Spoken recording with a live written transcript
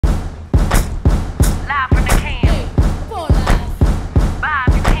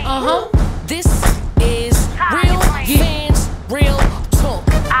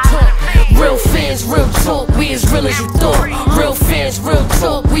as you thought. Real fans, real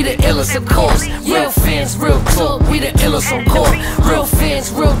talk, we the illest of course. Real fans, real talk, we the illest on court. Real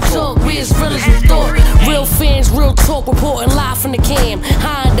fans, real talk, we as real as you thought. Real fans, real talk, reporting live from the cam.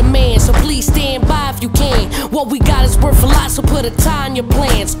 High in demand, so please stand by if you can. What we got is worth a lot, so put a tie in your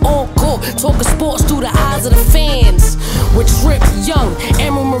plans. On court, talking sports through the eyes of the fans. With Trip Young,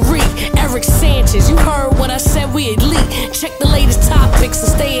 Emerald Marie, Eric Sanchez. You heard what I said, we elite. Check the latest topics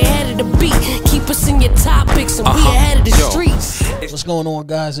and stay ahead of the beat. Keep us in your topics and we ahead of the streets. What's going on,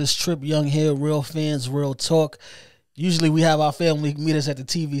 guys? It's Trip Young here, Real Fans, Real Talk. Usually we have our family meet us at the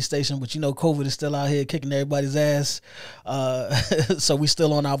TV station, but you know COVID is still out here kicking everybody's ass. So we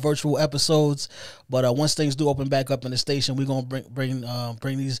still on our virtual episodes. But once things do open back up in the station, we're gonna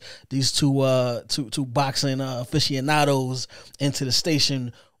bring these two boxing aficionados into the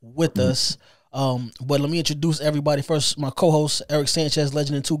station with us. But let me introduce everybody first. My co-host Eric Sanchez,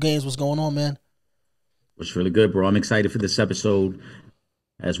 Legend in 2 Games. What's going on, man? What's really good, bro? I'm excited for this episode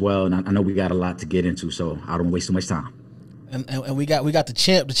as well, and I know we got a lot to get into, so I don't waste too much time. And we got the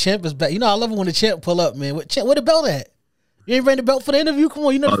champ. The champ is back. You know, I love it when the champ pull up, man. Where the belt at? You ain't bring the belt for the interview? Come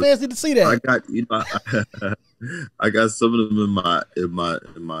on, you know the fans need to see that. I got some of them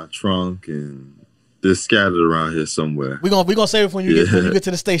in my trunk, and they're scattered around here somewhere. We're gonna save it when you get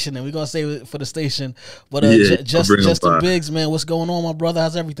to the station, and we're gonna save it for the station. But Justin Biggs, man, what's going on, my brother?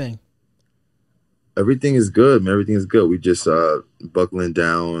 How's everything? Everything is good, man. Everything is good. We just buckling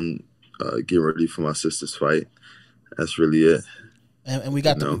down, getting ready for my sister's fight. That's really it. And we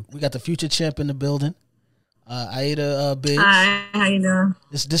got the future champ in the building. Aida Biggs. Hi, how you doing?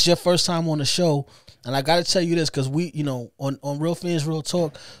 This your first time on the show, and I got to tell you this because we, you know, on Real Fans, Real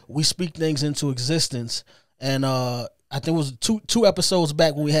Talk, we speak things into existence. And I think it was two episodes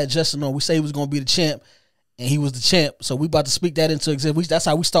back when we had Justin on. We say he was going to be the champ. And he was the champ, so we about to speak that into existence. That's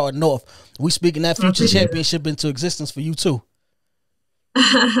how we starting off. We speaking that future championship into existence for you too.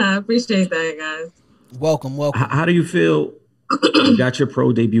 I appreciate that, guys. Welcome. How do you feel? You got your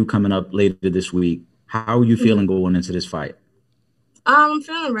pro debut coming up later this week. How are you feeling going into this fight? I'm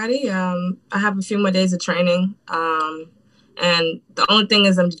feeling ready. I have a few more days of training, and the only thing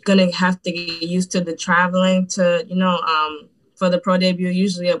is I'm gonna have to get used to the traveling to, for the pro debut.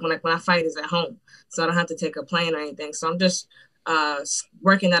 Usually, when I fight is at home. So I don't have to take a plane or anything. So I'm just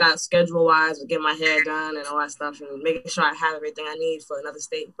working that out schedule-wise, with getting my hair done and all that stuff, and making sure I have everything I need for another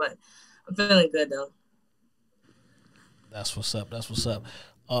state. But I'm feeling good, though. That's what's up.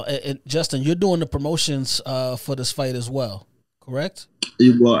 And Justin, you're doing the promotions for this fight as well, correct?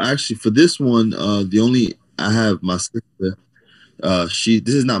 Well, actually, for this one, I have my sister.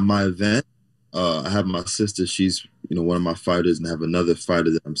 This is not my event. I have my sister. She's one of my fighters, and I have another fighter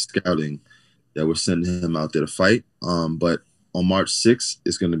that I'm scouting, that we're sending him out there to fight. But on March 6th,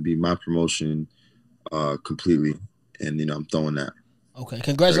 it's going to be my promotion completely. And, I'm throwing that. Okay.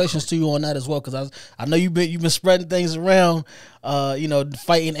 Congratulations to you on that as well, because I know you've been spreading things around,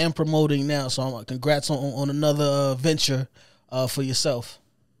 fighting and promoting now. So congrats on another venture for yourself.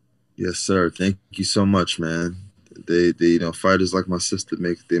 Yes, sir. Thank you so much, man. They fighters like my sister,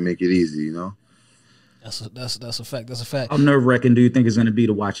 make it easy, That's a fact. That's a fact. How nerve-wracking do you think it's going to be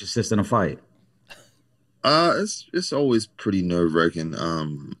to watch your sister in a fight? It's always pretty nerve-wracking.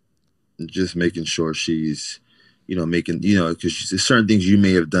 Just making sure she's, because there's certain things you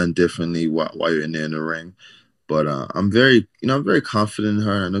may have done differently while you're in there in the ring. But I'm very confident in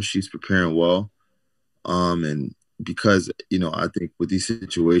her. I know she's preparing well. And because, I think with these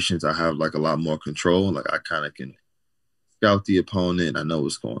situations, I have like a lot more control. Like I kind of can scout the opponent. I know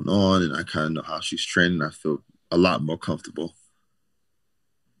what's going on, and I kind of know how she's training. I feel a lot more comfortable.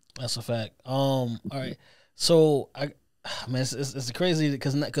 That's a fact. All right. So it's crazy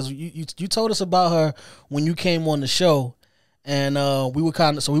because you told us about her when you came on the show, and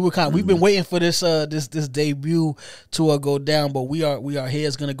we've been waiting for this debut to go down, but we are here.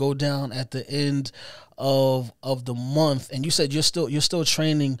 It's gonna go down at the end of the month, and you said you're still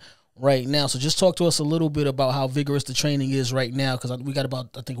training right now. So just talk to us a little bit about how vigorous the training is right now, because we got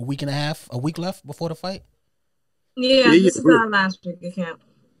about a week left before the fight. Yeah, this is our last week of camp.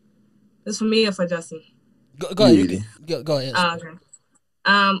 This for me or for Justin? Go ahead. Go ahead.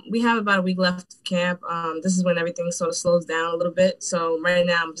 Okay. We have about a week left of camp. This is when everything sort of slows down a little bit. So right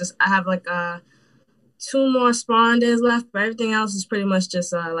now I have like 2 more sparring days left, but everything else is pretty much just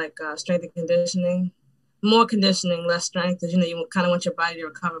strength and conditioning. More conditioning, less strength, because you kind of want your body to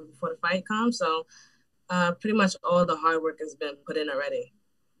recover before the fight comes. So pretty much all the hard work has been put in already.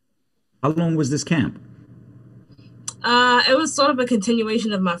 How long was this camp? It was sort of a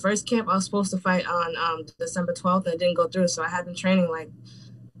continuation of my first camp. I was supposed to fight on December 12th, and it didn't go through. So I had been training like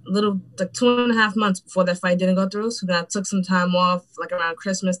little like 2.5 months before that fight didn't go through. So then I took some time off, like around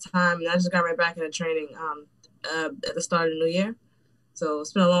Christmas time, and I just got right back into training at the start of the new year. So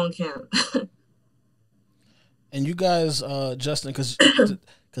it's been a long camp. And you guys, Justin, because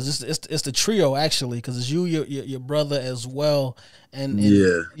it's the trio actually, because it's you, your brother as well, and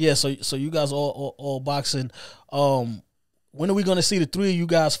yeah. So you guys all boxing. When are we going to see the three of you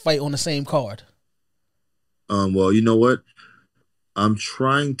guys fight on the same card? Well, you know what? I'm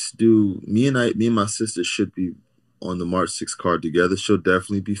trying to do. Me and my sister should be on the March 6th card together. She'll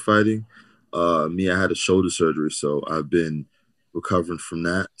definitely be fighting. Me, I had a shoulder surgery, so I've been recovering from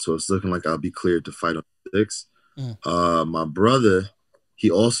that. So it's looking like I'll be cleared to fight on the 6th. My brother, he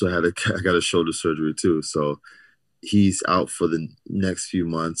also got a shoulder surgery too, so he's out for the next few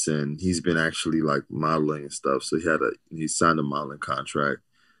months, and he's been actually like modeling and stuff. So he signed a modeling contract,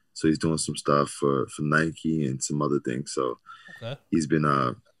 so he's doing some stuff for Nike and some other things. So he's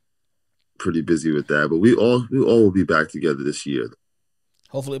been pretty busy with that. But we all will be back together this year.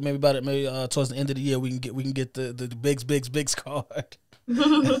 Hopefully, maybe towards the end of the year we can get the bigs card.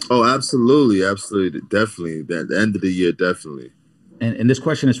 Oh, absolutely, definitely. At the end of the year, definitely. And this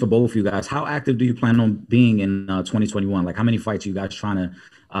question is for both of you guys. How active do you plan on being in 2021? Like, how many fights are you guys trying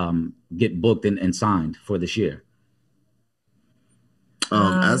to get booked and signed for this year?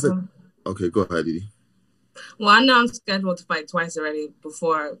 Okay, go ahead, Edie. Well, I know I'm scheduled to fight twice already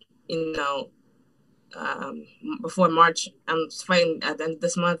before March. I'm fighting at the end of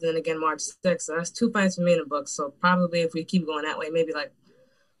this month and then again March 6th. So that's 2 fights for me in the book. So probably if we keep going that way, maybe like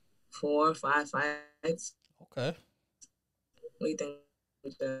 4 or 5 fights. Okay. What do you think?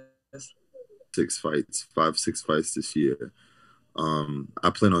 6 fights, 5-6 fights this year. I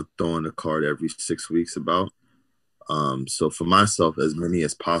plan on throwing a card every 6 weeks about. So for myself, as many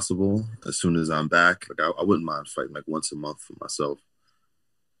as possible. As soon as I'm back, like I wouldn't mind fighting like once a month for myself.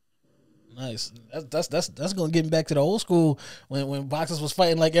 Nice. That's gonna get me back to the old school when boxers was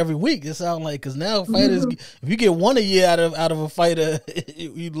fighting like every week. It sounds like, because now fighters, if you get one a year out of a fighter,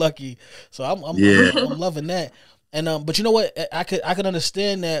 you're lucky. So I'm loving that. And but you know what? I could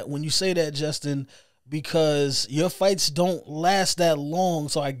understand that when you say that, Justin, because your fights don't last that long.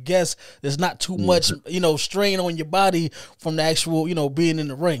 So I guess there's not too much strain on your body from the actual being in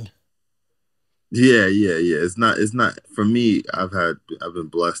the ring. Yeah. It's not for me. I've been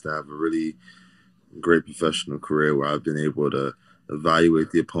blessed to have a really great professional career where I've been able to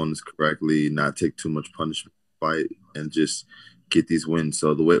evaluate the opponents correctly, not take too much punishment, fight, and just get these wins.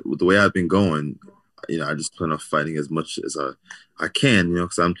 So the way I've been going, I just plan on fighting as much as I can,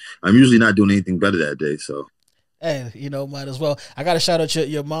 because I'm usually not doing anything better that day. So. Hey, might as well. I got to shout out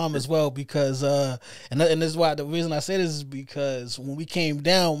your mom as well, because and this is why the reason I say this is because when we came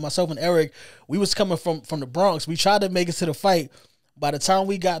down, myself and Eric, we was coming from the Bronx. We tried to make it to the fight. By the time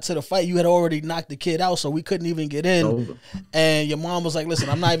we got to the fight, you had already knocked the kid out, so we couldn't even get in. And your mom was like, "Listen,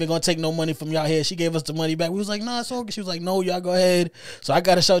 I'm not even gonna take no money from y'all here." She gave us the money back. We was like, "No, it's okay." She was like, "No, y'all go ahead." So I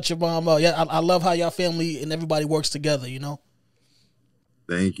got to shout your mom out. Yeah, I love how y'all family and everybody works together.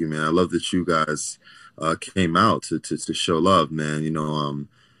 Thank you, man. I love that you guys came out to show love, man.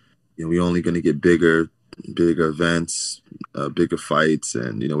 We're only going to get bigger events, bigger fights,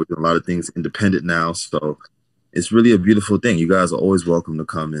 and we're doing a lot of things independent now. So it's really a beautiful thing. You guys are always welcome to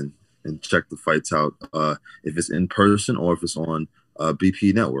come in and check the fights out, if it's in person or if it's on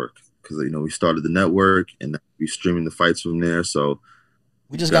BP Network, because we started the network and we're streaming the fights from there. So.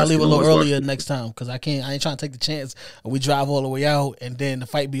 We just gotta leave a little earlier next time, because I ain't trying to take the chance we drive all the way out and then the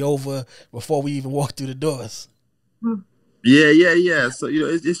fight be over before we even walk through the doors. Yeah. So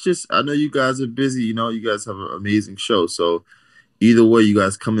it's just, I know you guys are busy. You guys have an amazing show. So either way, you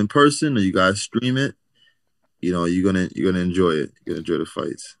guys come in person or you guys stream it. You're gonna enjoy it. You're gonna enjoy the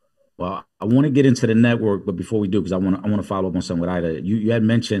fights. Well, I want to get into the network, but before we do, because I want to follow up on something with Ida. You had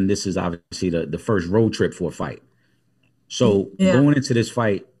mentioned this is obviously the first road trip for a fight. So going into this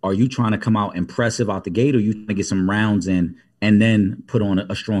fight, are you trying to come out impressive out the gate, or you trying to get some rounds in and then put on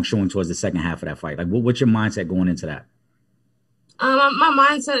a strong showing towards the second half of that fight? Like, what's your mindset going into that? My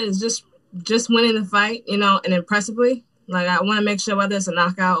mindset is just winning the fight, and impressively. Like, I want to make sure whether it's a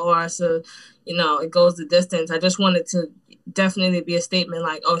knockout or it's it goes the distance. I just want it to definitely be a statement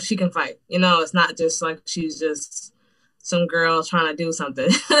like, oh, she can fight. It's not just like she's just some girl trying to do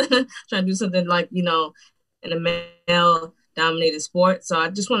something, like, in a male-dominated sport. So I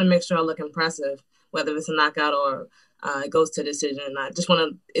just want to make sure I look impressive, whether it's a knockout or it goes to decision. I just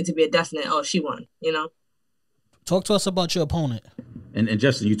want it to be a definite, oh, she won, Talk to us about your opponent. And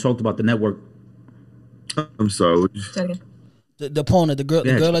Justin, you talked about the network. I'm sorry. The opponent, the girl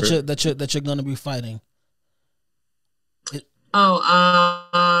that you're going to be fighting.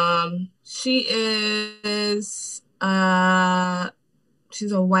 She is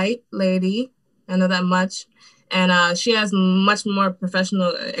she's a white lady. I know that much. And she has much more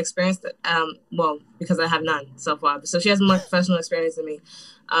professional experience. Well, because I have none so far. So she has more professional experience than me.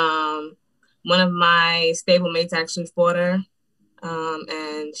 One of my stable mates actually fought her,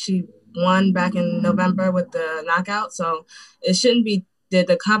 and she won back in November with the knockout. So it shouldn't be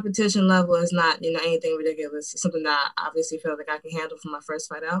the competition level is not anything ridiculous. It's something that I obviously feel like I can handle for my first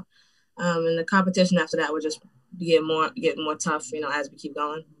fight out. And the competition after that would just get more tough, as we keep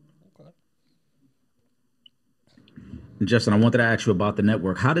going. Justin, I wanted to ask you about the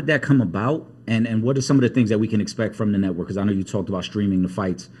network. How did that come about, and what are some of the things that we can expect from the network? Because I know you talked about streaming the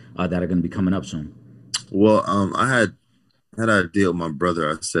fights that are going to be coming up soon. Well, I had a deal with my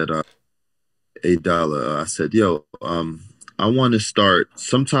brother. I said, $8. I said, yo, I want to start.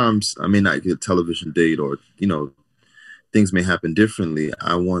 Sometimes I may not get a television date, or things may happen differently.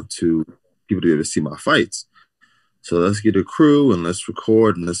 I want people to be able to see my fights. So let's get a crew and let's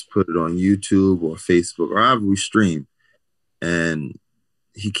record and let's put it on YouTube or Facebook or however we stream. And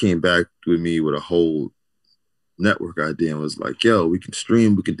he came back with me with a whole network idea and was like, yo, we can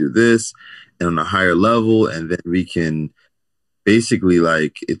stream, we can do this and on a higher level. And then we can basically,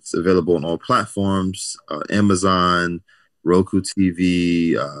 like, it's available on all platforms, Amazon, Roku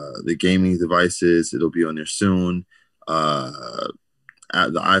TV, the gaming devices. It'll be on there soon, the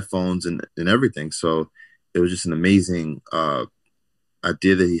iPhones and everything. So it was just an amazing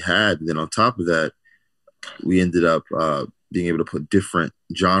idea that he had. And then on top of that, we ended up being able to put different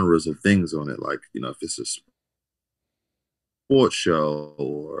genres of things on it. Like, if it's a sports show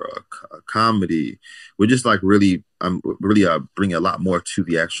or a comedy, we're just like really bringing a lot more to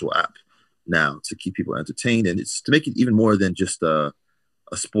the actual app now to keep people entertained, and it's to make it even more than just a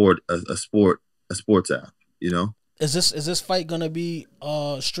sports app. Is this fight gonna be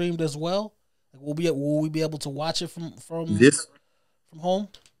streamed as well? Like, will we be able to watch it from home?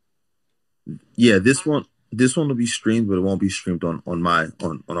 Yeah, this one will be streamed, but it won't be streamed on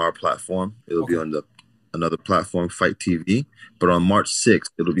our platform. It'll be on another platform, Fight TV. But on March 6th,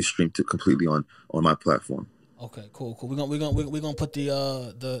 it'll be streamed completely on my platform. Okay, cool. We're gonna put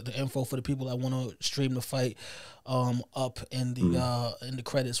the info for the people that want to stream the fight up in the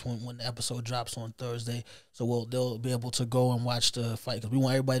credits when the episode drops on Thursday. So they'll be able to go and watch the fight, because we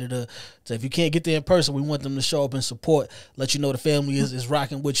want everybody to if you can't get there in person, we want them to show up and support, let you know the family is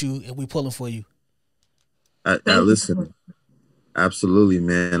rocking with you and we pulling for you. Listen, absolutely,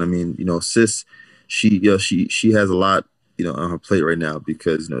 man. I mean, sis, she has a lot on her plate right now,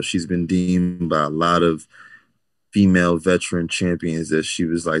 because she's been deemed by a lot of female veteran champions that she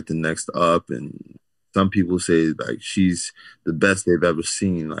was like the next up, and some people say like she's the best they've ever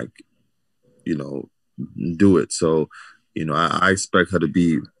seen, like, do it. So I expect her to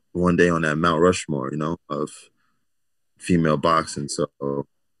be one day on that Mount Rushmore of female boxing. So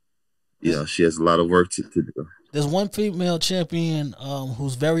she has a lot of work to do. There's one female champion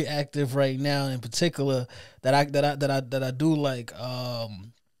who's very active right now, in particular, that I do like,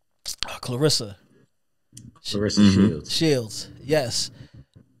 Clarissa. Shields, yes.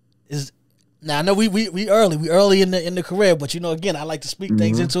 Now I know we early in the career, but again, I like to speak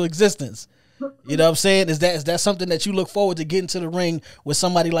things into existence. You know what I'm saying? Is that something that you look forward to getting to the ring with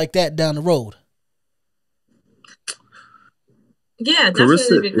somebody like that down the road? Yeah,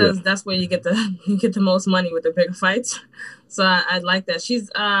 definitely, because that's where you get the most money with the bigger fights. So I'd like that. She's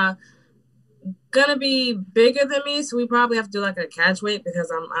gonna be bigger than me, so we probably have to do like a catch weight,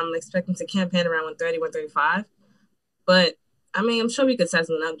 because I'm expecting to campaign around 130, 135. But I mean, I'm sure we could set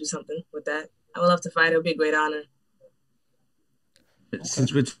something up, do something with that. I would love to fight. It would be a great honor.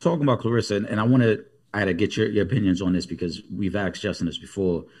 Since we're talking about Clarissa, and I had to get your opinions on this, because we've asked Justin this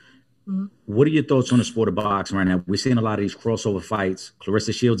before. Mm-hmm. What are your thoughts on the sport of boxing right now? We're seeing a lot of these crossover fights.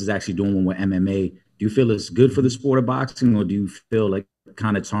 Clarissa Shields is actually doing one with MMA. Do you feel it's good for the sport of boxing, or do you feel like it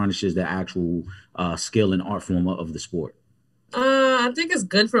kind of tarnishes the actual skill and art form of the sport? I think it's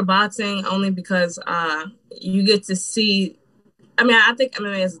good for boxing, only because you get to see. I mean, I think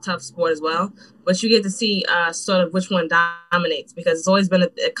MMA is a tough sport as well, but you get to see sort of which one dominates, because it's always been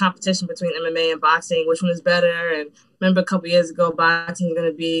a competition between MMA and boxing, which one is better. And remember, a couple years ago, boxing was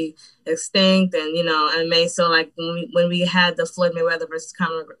going to be extinct, and MMA. So like when we had the Floyd Mayweather versus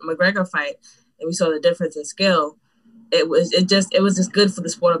Conor McGregor fight, and we saw the difference in skill, it was just good for the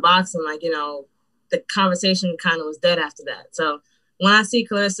sport of boxing. Like, the conversation kind of was dead after that. So when I see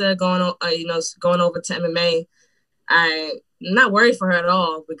Clarissa going over to MMA, I'm not worried for her at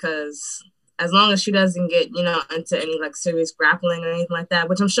all, because as long as she doesn't get, into any like serious grappling or anything like that,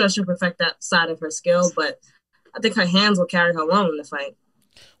 which I'm sure she'll perfect that side of her skill, but I think her hands will carry her alone in the fight.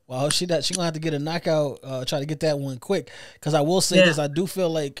 Well, she gonna have to get a knockout. Try to get that one quick. Because I will say this, I do feel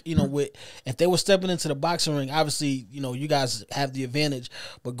like if they were stepping into the boxing ring, obviously you guys have the advantage.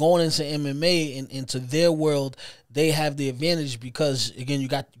 But going into MMA and into their world, they have the advantage because again, you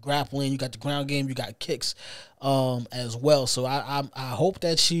got grappling, you got the ground game, you got kicks, as well. So I hope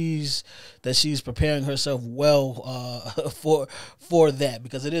that she's preparing herself well for that,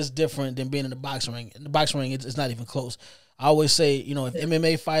 because it is different than being in the boxing ring. In the boxing ring, it's not even close. I always say, if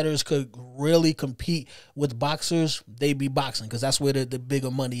MMA fighters could really compete with boxers, they'd be boxing, because that's where the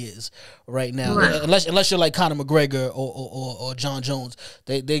bigger money is right now. Right. Unless you're like Conor McGregor or John Jones,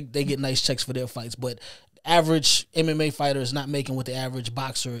 they get nice checks for their fights. But average MMA fighter is not making what the average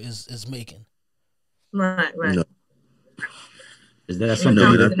boxer is making. Right. No. Is that something? The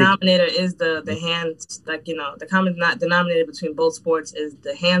common denominator is the hands. Like the common denominator between both sports is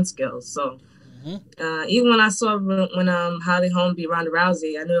the hand skills. So. Even when I saw when Holly Holm beat Ronda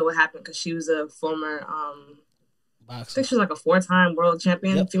Rousey, I knew it would happen because she was a former I think she was like a 4-time world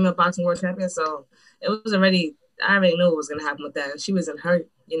champion, female boxing world champion. So it was I already knew it was gonna happen with that. She was in her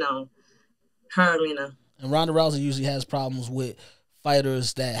her arena. And Ronda Rousey usually has problems with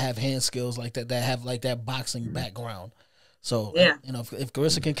fighters that have hand skills like that have like that boxing background. So if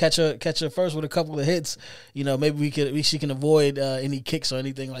Carissa can catch her first with a couple of hits, maybe she can avoid any kicks or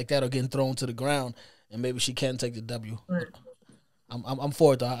anything like that, or getting thrown to the ground, and maybe she can take the W. Right. I'm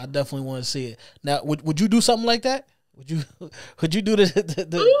for it though. I definitely want to see it. Now, would you do something like that? Would you do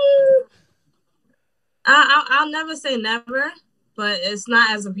the? I'll never say never, but it's not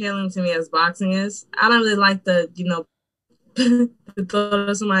as appealing to me as boxing is. I don't really like the the thought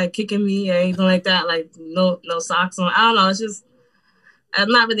of somebody kicking me or anything like that, like no socks on. I don't know. It's just I'm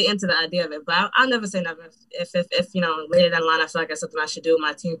not really into the idea of it. But I'll never say never. If later down the line I feel like that's something I should do,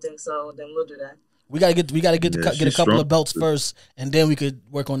 my team thinks so, then we'll do that. We gotta get a couple of belts first, and then we could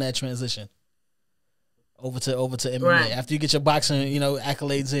work on that transition over to MMA. Right. After you get your boxing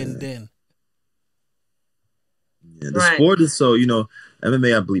accolades in, then. Yeah, the sport is so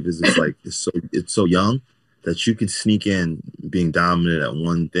MMA. I believe is it's so young that you can sneak in being dominant at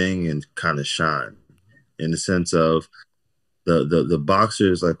one thing and kind of shine, in the sense of the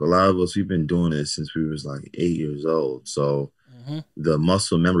boxers, like a lot of us, we've been doing this since we was like 8 years old. So the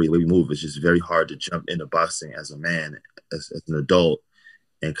muscle memory, the way we move, is just very hard to jump into boxing as a man, as an adult,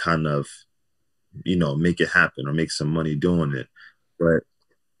 and kind of, make it happen or make some money doing it. But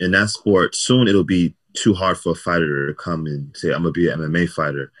in that sport, soon it'll be too hard for a fighter to come and say, I'm gonna be an MMA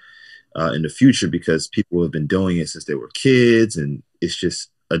fighter. In the future, because people have been doing it since they were kids, and it's just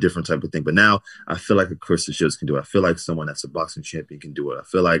a different type of thing. But now I feel like a Carissa Shields can do it. I feel like someone that's a boxing champion can do it. I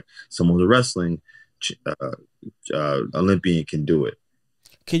feel like someone who's a wrestling Olympian can do it.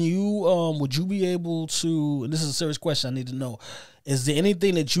 Can you would you be able to, and this is a serious question I need to know, is there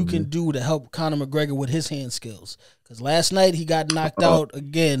anything that you can do to help Conor McGregor with his hand skills? Because last night he got knocked out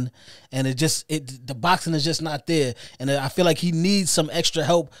again, and the boxing is just not there, and I feel like he needs some extra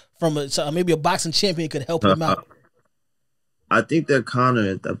help from maybe a boxing champion could help him out. I think that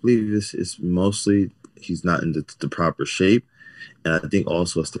Conor, I believe this is mostly he's not in the proper shape, and I think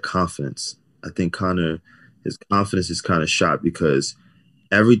also it's the confidence. I think Conor, his confidence is kind of shot because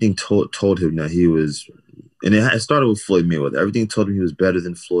everything told him that he was, and it started with Floyd Mayweather. Everything told him he was better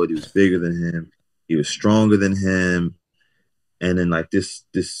than Floyd. He was bigger than him. He was stronger than him. And then like this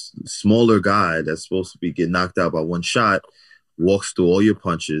smaller guy that's supposed to be getting knocked out by one shot walks through all your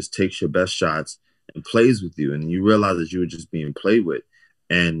punches, takes your best shots, and plays with you. And you realize that you were just being played with.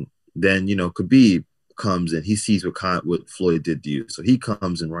 And then, Khabib comes and he sees what Floyd did to you. So he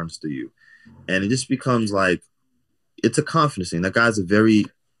comes and runs through you. And it just becomes like, it's a confidence thing. That guy's a very,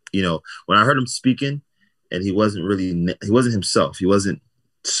 when I heard him speaking, and he wasn't himself. He wasn't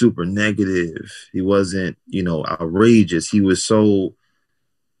super negative. He wasn't, outrageous. He was so,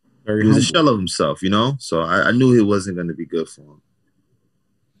 he was humble. A shell of himself, So I knew it wasn't going to be good for him.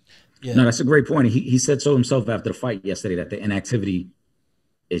 Yeah. No, that's a great point. He said so himself after the fight yesterday, that the inactivity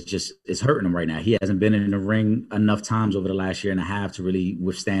is hurting him right now. He hasn't been in the ring enough times over the last year and a half to really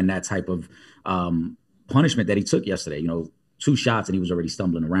withstand that type of punishment that he took yesterday. 2 shots and he was already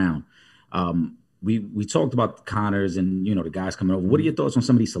stumbling around. We talked about the Conors and the guys coming over. What are your thoughts on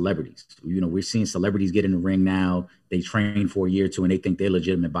some of these celebrities? We're seeing celebrities get in the ring now. They train for a year or two and they think they're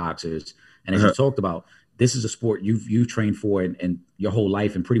legitimate boxers. And as you talked about, this is a sport you've trained for and your whole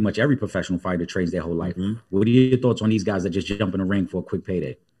life, and pretty much every professional fighter trains their whole life. What are your thoughts on these guys that just jump in the ring for a quick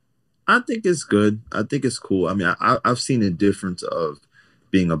payday? I think it's good. I think it's cool. I mean, I've seen the difference of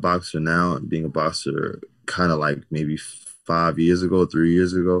being a boxer now and being a boxer kind of like maybe 5 years ago, 3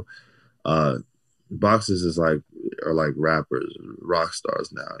 years ago. boxers are like rappers, rock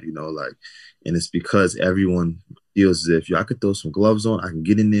stars now, you know, like, and it's because everyone feels as if, I could throw some gloves on, I can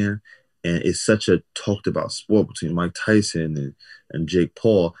get in there, and it's such a talked about sport between Mike Tyson and Jake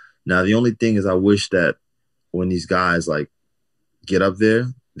Paul. Now the only thing is, I wish that when these guys like get up there,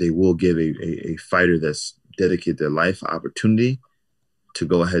 they will give a fighter that's dedicated their life opportunity to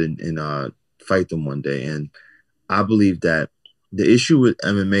go ahead and fight them one day. And I believe that the issue with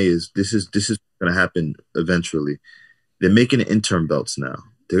MMA is this is going to happen eventually. They're making the interim belts now.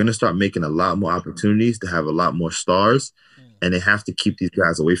 They're going to start making a lot more opportunities to have a lot more stars, and they have to keep these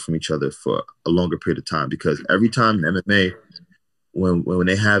guys away from each other for a longer period of time, because every time in MMA, when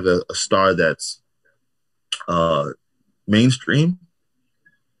they have a star that's mainstream,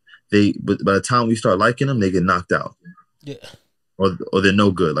 but by the time we start liking them, they get knocked out. Yeah. Or they're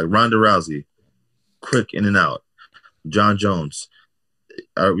no good. Like Ronda Rousey, quick in and out. John Jones,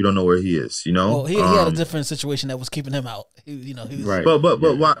 we don't know where he is. You know, well, he had a different situation that was keeping him out. He was right. But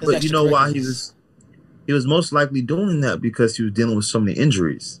why? But you know why he was most likely doing that? Because he was dealing with so many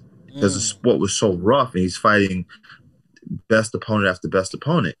injuries. Because the sport was so rough, and he's fighting best opponent after best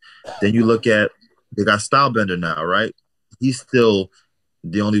opponent. Then you look at, they got Stylebender now, right? He's still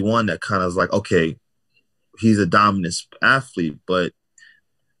the only one that kind of is like, okay, he's a dominant athlete, but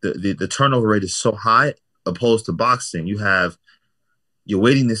the turnover rate is so high opposed to boxing. You're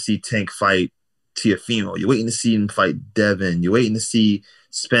waiting to see Tank fight Tiafimo. You're waiting to see him fight Devin. You're waiting to see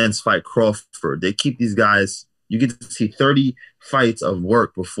Spence fight Crawford. They keep these guys, you get to see 30 fights of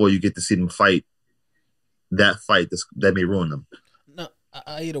work before you get to see them fight that fight that may ruin them. No,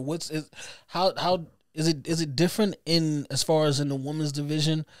 Aida, how is it different in as far as in the women's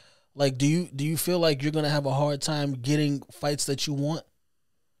division? Like, do you feel like you're gonna have a hard time getting fights that you want?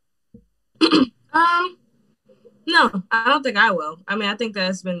 No, I don't think I will. I mean, I think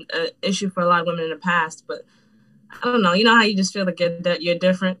that's been an issue for a lot of women in the past, but I don't know. You know how you just feel like you're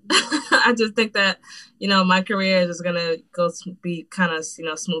different? I just think that, my career is just going to be kind of,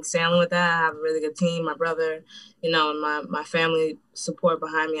 smooth sailing with that. I have a really good team, my brother, and my family support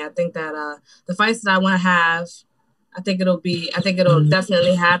behind me. I think that the fights that I want to have, I think it'll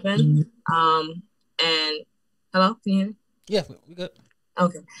definitely happen. And hello, can you hear me? Yeah, we good.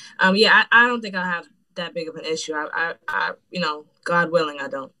 Okay. Yeah, I don't think I'll have that big of an issue. I God willing, I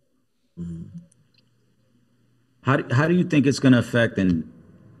don't. Mm-hmm. How do you think it's going to affect, and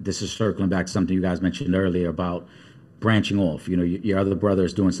this is circling back to something you guys mentioned earlier about branching off. Your other brother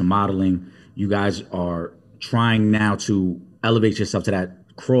is doing some modeling. You guys are trying now to elevate yourself to that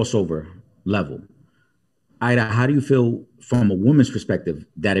crossover level. Aida, how do you feel from a woman's perspective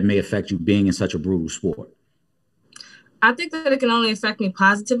that it may affect you being in such a brutal sport? I think that it can only affect me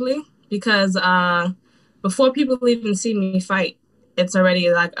positively because before people even see me fight, it's already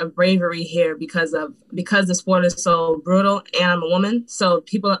like a bravery here because the sport is so brutal and I'm a woman. So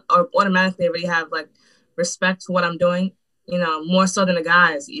people are automatically already have like respect for what I'm doing, more so than the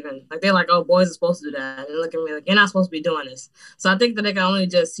guys even. Like they're like, oh, boys are supposed to do that. And they look at me like, you're not supposed to be doing this. So I think that it can only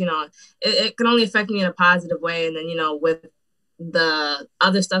just, it can only affect me in a positive way. And then, with the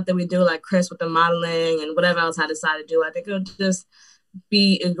other stuff that we do, like Chris with the modeling and whatever else I decide to do, I think it'll just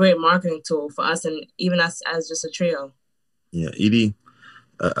be a great marketing tool for us and even us as just a trio. Yeah, Edie,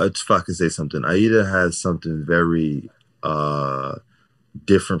 if I could say something, Aida has something very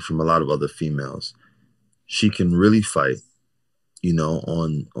different from a lot of other females. She can really fight,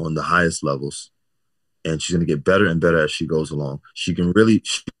 on the highest levels, and she's gonna get better and better as she goes along. She can really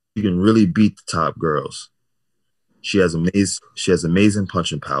beat the top girls. She has amazing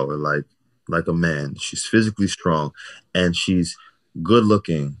punching power, like a man. She's physically strong, and she's good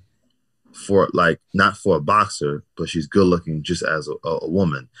looking. Not for a boxer, but she's good looking just as a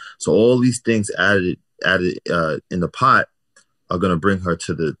woman. So all these things added in the pot are going to bring her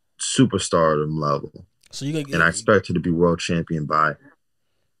to the superstardom level. So I expect her to be world champion by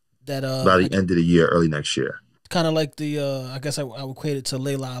the end of the year, early next year. Kind of like I guess I would equate it to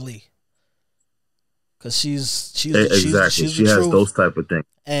Layla Ali, because she's she has those type of things,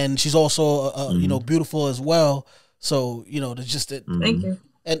 and she's also beautiful as well. So Thank you.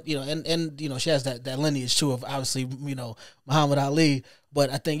 And she has that lineage too of obviously Muhammad Ali, but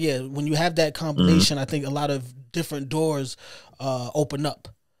I think when you have that combination, I think a lot of different doors open up.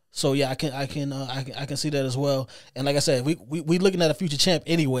 So I can see that as well. And like I said, we looking at a future champ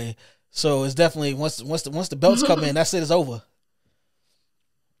anyway. So it's definitely once the belts come in, that's it. It's over.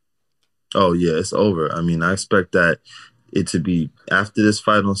 Oh yeah, it's over. I mean, I expect that it to be after this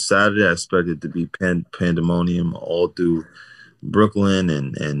fight on Saturday. I expect it to be pandemonium all through Brooklyn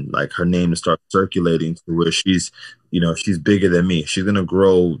and like her name to start circulating to where she's bigger than me. She's gonna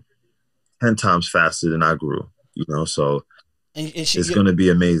grow 10 times faster than I grew, you know, so and it's going to be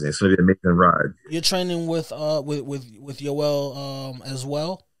amazing. It's going to be an amazing ride. You're training with Yoel as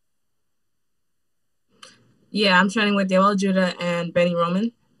well? Yeah, I'm training with Yoel Judah and Benny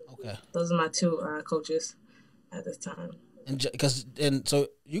Roman. Okay. Those are my two coaches at this time. And so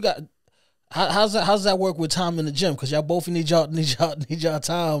you got how's that work with time in the gym? Because y'all both need y'all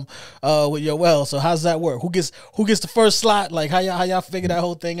time with Yoel. So how's that work? Who gets the first slot? Like how y'all figure that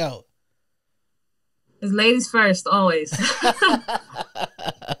whole thing out? It's ladies first, always.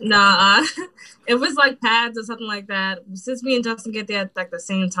 Nah, if it's like pads or something like that, since me and Justin get there at like the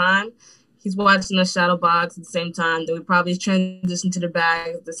same time, he's watching the shadow box at the same time. Then we probably transition to the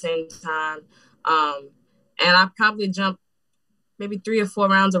bag at the same time. And I probably jump maybe 3 or 4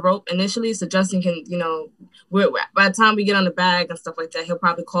 rounds of rope initially, so Justin can, you know, by the time we get on the bag and stuff like that, he'll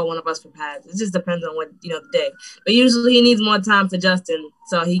probably call one of us for pads. It just depends on what, you know, the day. But usually he needs more time for Justin,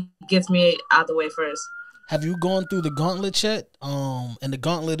 so he gets me out the way first. Have you gone through the gauntlet yet? And the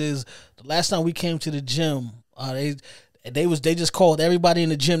gauntlet is the last time we came to the gym. They just called everybody in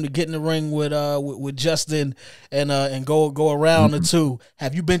the gym to get in the ring with Justin and go around the two.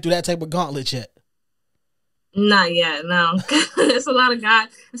 Have you been through that type of gauntlet yet? Not yet, no. It's a lot of guys.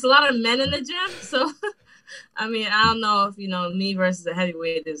 It's a lot of men in the gym. So, I mean, I don't know if, you know, me versus a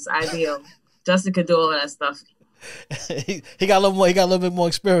heavyweight is ideal. Justin could do all of that stuff. he got a little more. He got a little bit more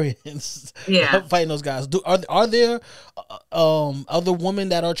experience. Yeah, fighting those guys. Are there other women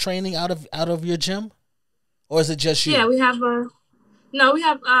that are training out of your gym, or is it just you? Yeah, we have we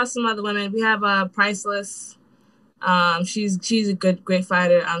have some other women. We have Priceless. She's a great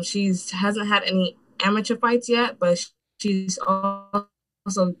fighter. She hasn't had any amateur fights yet, but she's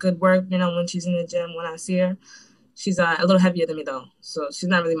also good work. You know, when she's in the gym, when I see her, she's a little heavier than me though, so she's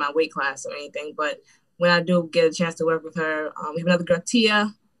not really my weight class or anything. But when I do get a chance to work with her, we have another girl,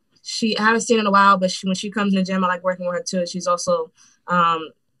 Tia. I haven't seen her in a while, but when she comes in the gym, I like working with her too. She's also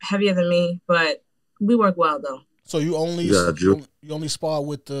heavier than me, but we work well though. So you only spar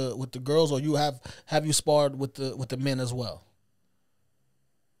with the girls, or have you sparred with the men as well?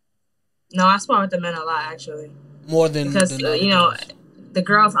 No, I spar with the men a lot actually. More than because you know, the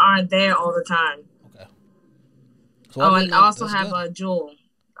girls aren't there all the time. Okay. So and I also have Jewel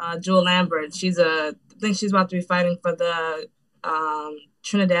Lambert. I think she's about to be fighting for the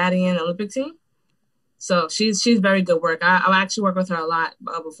Trinidadian Olympic team. So she's very good work. I actually worked with her a lot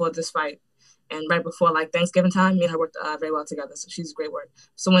before this fight, and right before like Thanksgiving time, me and her worked very well together. So she's great work.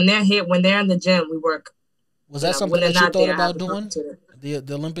 So when they're in the gym, we work. Was that something that you thought about doing?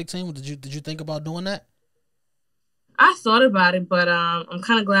 The Olympic team? Did you think about doing that? I thought about it, but I'm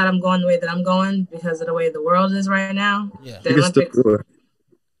kind of glad I'm going the way that I'm going because of the way the world is right now. Yeah. The Olympics.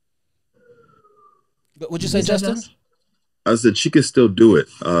 But would you say, Justin? I said she could still do it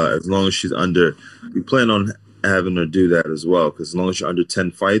as long as she's under. We plan on having her do that as well because as long as you're under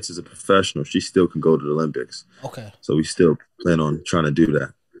 10 fights as a professional, she still can go to the Olympics. Okay. So we still plan on trying to do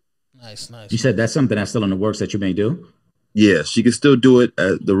that. Nice. You said that's something that's still in the works that you may do? Yeah, she can still do it.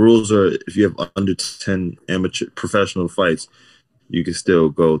 The rules are if you have under 10 amateur professional fights, you can still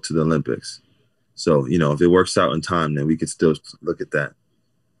go to the Olympics. So, you know, if it works out in time, then we could still look at that.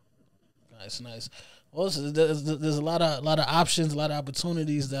 Nice. Well, there's a lot of options, a lot of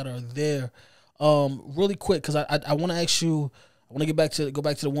opportunities that are there. Really quick, because I want to ask you, I want to go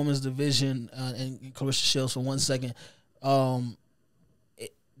back to the women's division and Clarissa Shields for 1 second.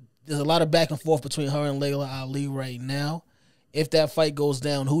 There's a lot of back and forth between her and Layla Ali right now. If that fight goes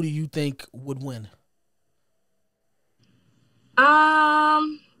down, who do you think would win? I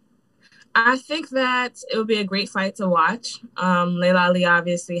think that it would be a great fight to watch. Layla Ali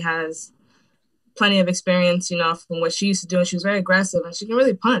obviously has plenty of experience, you know, from what she used to do. And she was very aggressive and she can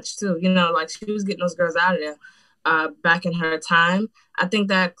really punch too. You know, like she was getting those girls out of there back in her time. I think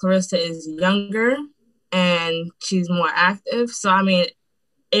that Clarissa is younger and she's more active. So, I mean,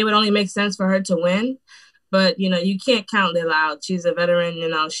 it would only make sense for her to win. But, you know, you can't count Layla out. She's a veteran, you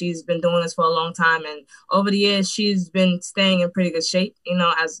know, she's been doing this for a long time. And over the years, she's been staying in pretty good shape, you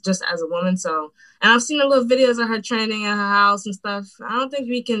know, as a woman. So, and I've seen a little videos of her training at her house and stuff. I don't think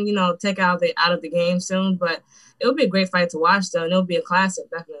we can, you know, take her out of the game soon, but it'll be a great fight to watch, though. And it'll be a classic,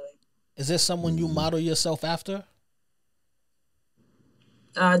 definitely. Is there someone you model yourself after?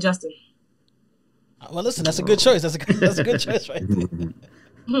 Justin. Well, listen, that's a good choice. That's a good choice right there.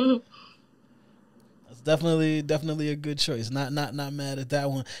 That's definitely a good choice. Not mad at that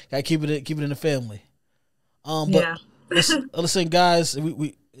one. Gotta keep it in the family. But yeah. listen, guys,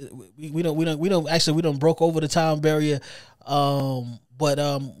 we don't broke over the time barrier. But But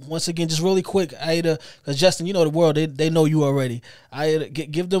once again, just really quick, Aida, because Justin, you know the world, they know you already. Aida,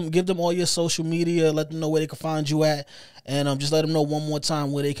 give them all your social media, let them know where they can find you at, and just let them know one more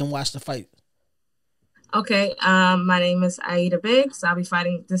time where they can watch the fight. Okay, my name is Aida Biggs. I'll be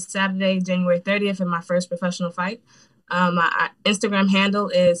fighting this Saturday, January 30th, in my first professional fight. My Instagram handle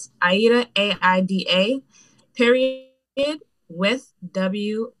is Aida, AIDA, period, with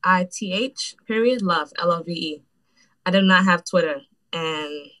WITH, period, love, LOVE. I do not have Twitter,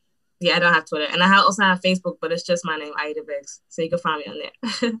 and I don't have Twitter. And I also have Facebook, but it's just my name, Aida Biggs. So you can find me on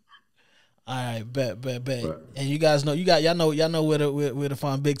there. All right, bet. And you guys know, y'all know where to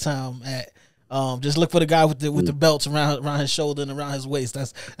find BigTime at. Just look for the guy with the belts around his shoulder and around his waist.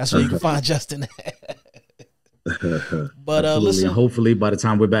 That's where you can find Justin at. But listen, and hopefully by the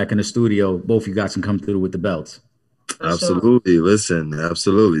time we're back in the studio, both you guys can come through with the belts. Absolutely. Sure. Listen,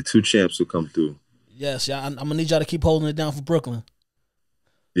 absolutely. 2 champs will come through. Yes, yeah. I'm gonna need y'all to keep holding it down for Brooklyn.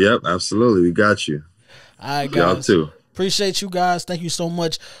 Yep, absolutely. We got you. All right, guys. Y'all too. Appreciate you guys. Thank you so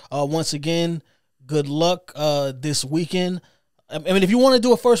much. Once again, good luck this weekend. I mean, if you want to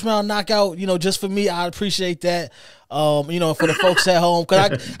do a first round knockout, just for me, I appreciate that. For the folks at home,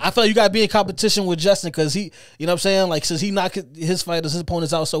 because I feel like you got to be in competition with Justin, because he, you know what I'm saying? Like, since he knocked his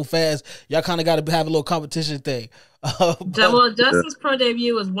opponents out so fast, y'all kind of got to have a little competition thing. Well, Justin's pro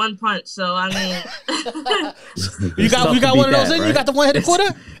debut was 1 punch, so I mean, you got one of those in. Right? You got the one-hitter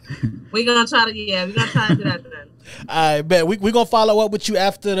quarter. We're gonna try to do that then. All right, bet. We're gonna follow up with you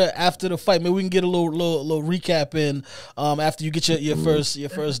after the fight. Maybe we can get a little recap in after you get your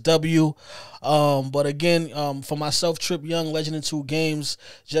first W. But again, for myself, Trip Young, Legend in 2 Games,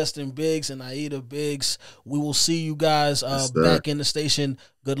 Justin Biggs and Aida Biggs, we will see you guys back in the station.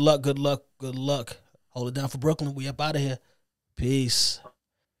 Good luck. Hold it down for Brooklyn. We up out of here. Peace.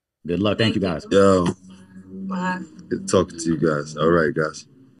 Good luck. Thank you, guys. Yo. Bye. Good talking to you guys. All right, guys.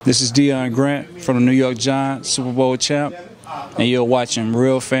 This is Deion Grant from the New York Giants, Super Bowl champ, and you're watching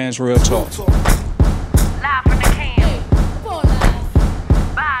Real Fans, Real Talk.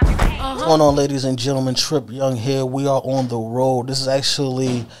 What's going on, ladies and gentlemen? Trip Young here. We are on the road. This is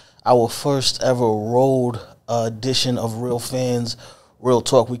actually our first ever road edition of Real Fans, Real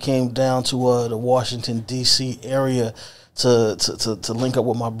Talk. We came down to the Washington, D.C. area to link up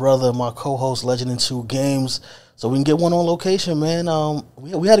with my brother, my co-host, Legend in 2 Games, so we can get one on location, man.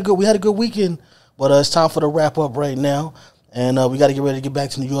 We had a good weekend, but it's time for the wrap up right now, and we got to get ready to get back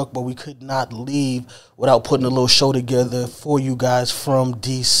to New York. But we could not leave without putting a little show together for you guys from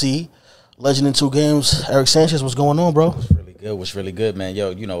DC. Legend in 2 Games, Eric Sanchez, what's going on, bro? What's really good, man.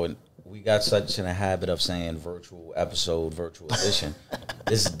 Yo, we got such in a habit of saying virtual episode, virtual edition.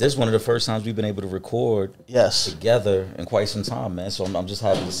 This is one of the first times we've been able to record together in quite some time, man. So I'm just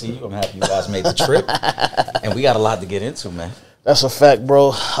happy to see you. I'm happy you guys made the trip. And we got a lot to get into, man. That's a fact,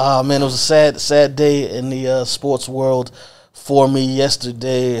 bro. Man, it was a sad day in the sports world for me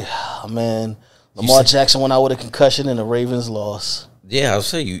yesterday. Man, Lamar Jackson went out with a concussion and the Ravens lost. Yeah, I'll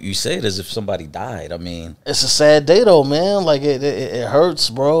say you say it as if somebody died. I mean, it's a sad day though, man. Like it hurts,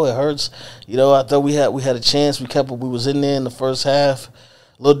 bro. It hurts. I thought we had a chance. We was in there in the first half. A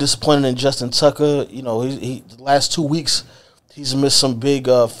little disappointed in Justin Tucker. He the last 2 weeks he's missed some big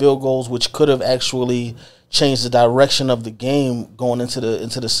field goals, which could have actually changed the direction of the game going into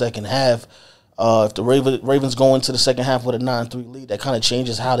the second half. If the Ravens go into the second half with a 9-3 lead, that kind of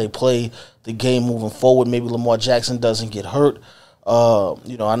changes how they play the game moving forward. Maybe Lamar Jackson doesn't get hurt. I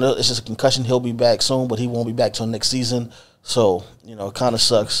know it's just a concussion. He'll be back soon, but he won't be back till next season. So, it kind of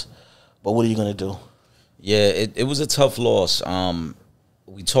sucks. But what are you going to do? Yeah, it was a tough loss.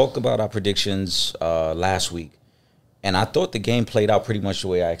 We talked about our predictions last week, and I thought the game played out pretty much the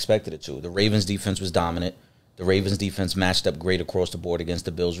way I expected it to. The Ravens' defense was dominant. The Ravens' defense matched up great across the board against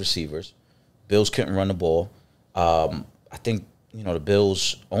the Bills' receivers. Bills couldn't run the ball. I think, the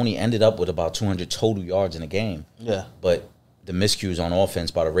Bills only ended up with about 200 total yards in the game. Yeah. But the miscues on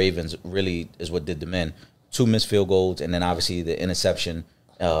offense by the Ravens really is what did them in. 2 missed field goals, and then obviously the interception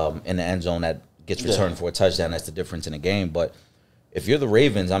in the end zone that gets returned for a touchdown. That's the difference in the game. But if you're the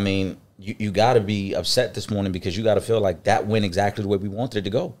Ravens, I mean, you got to be upset this morning because you got to feel like that went exactly the way we wanted it to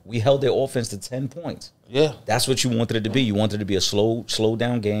go. We held their offense to 10 points. Yeah. That's what you wanted it to be. You wanted it to be a slow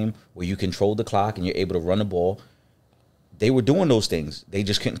down game where you control the clock and you're able to run the ball. They were doing those things. They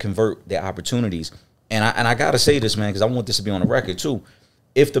just couldn't convert their opportunities. And I got to say this, man, because I want this to be on the record, too.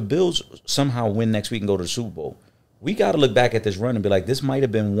 If the Bills somehow win next week and go to the Super Bowl, we got to look back at this run and be like, this might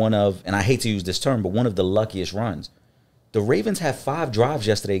have been one of, and I hate to use this term, but one of the luckiest runs. The Ravens had 5 drives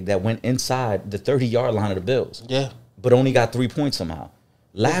yesterday that went inside the 30-yard line of the Bills. Yeah. But only got 3 points somehow.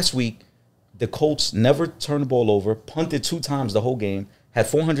 Last week, the Colts never turned the ball over, punted 2 times the whole game, had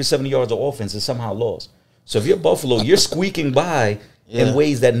 470 yards of offense, and somehow lost. So if you're Buffalo, you're squeaking by in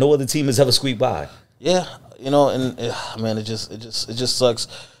ways that no other team has ever squeaked by. Yeah, and man, it just sucks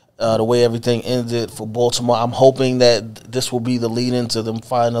the way everything ended for Baltimore. I'm hoping that this will be the lead into them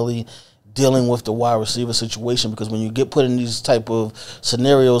finally dealing with the wide receiver situation, because when you get put in these type of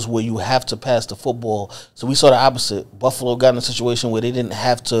scenarios where you have to pass the football, so we saw the opposite. Buffalo got in a situation where they didn't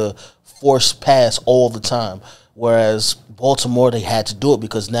have to force pass all the time, whereas Baltimore, they had to do it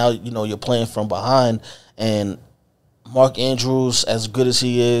because now you're playing from behind. And Mark Andrews, as good as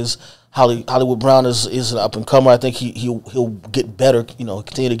he is, Hollywood Brown is an up and comer. I think he'll get better,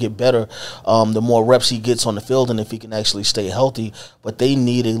 continue to get better the more reps he gets on the field, and if he can actually stay healthy. But they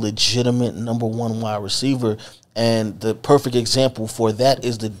need a legitimate number 1 wide receiver, and the perfect example for that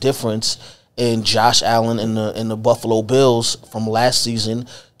is the difference in Josh Allen in the Buffalo Bills from last season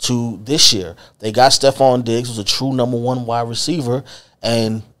to this year. They got Stephon Diggs, who's a true number 1 wide receiver,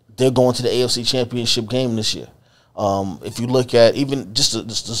 and they're going to the AFC Championship game this year. If you look at even just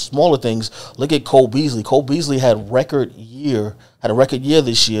the smaller things, look at Cole Beasley. Cole Beasley had a record year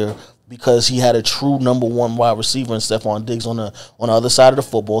this year because he had a true number 1 wide receiver in Stephon Diggs on the other side of the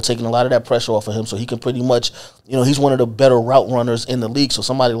football, taking a lot of that pressure off of him, so he can pretty much, he's one of the better route runners in the league. So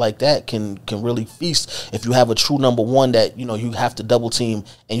somebody like that can really feast if you have a true number 1 that you have to double team,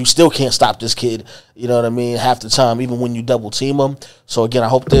 and you still can't stop this kid. You know what I mean? Half the time, even when you double team him. So again, I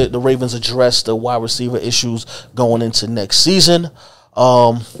hope that the Ravens address the wide receiver issues going into next season.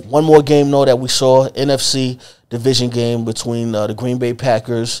 One more game though that we saw, NFC division game between the Green Bay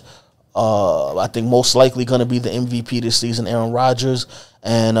Packers. I think most likely going to be the MVP this season, Aaron Rodgers,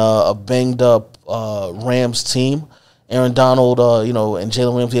 and a banged-up Rams team. Aaron Donald, and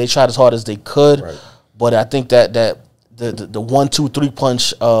Jalen Ramsey, they tried as hard as they could, right. But I think that the 1-2-3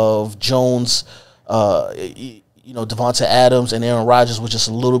 punch of Jones, Devonta Adams, and Aaron Rodgers was just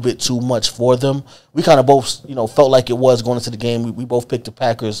a little bit too much for them. We kind of both, felt like it was going into the game. We both picked the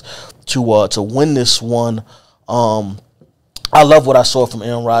Packers to win this one. I love what I saw from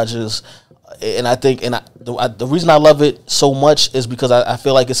Aaron Rodgers, and I think, the reason I love it so much is because I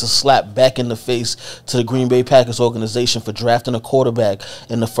feel like it's a slap back in the face to the Green Bay Packers organization for drafting a quarterback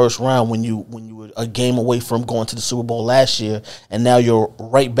in the first round when you were a game away from going to the Super Bowl last year, and now you're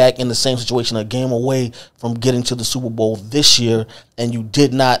right back in the same situation, a game away from getting to the Super Bowl this year, and you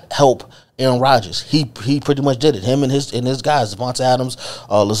did not help Aaron Rodgers. He pretty much did it. Him and his guys, Devonta Adams,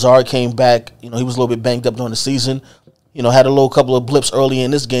 Lazard came back. He was a little bit banged up during the season. Had a couple of blips early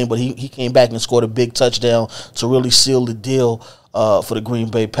in this game, but he came back and scored a big touchdown to really seal the deal for the Green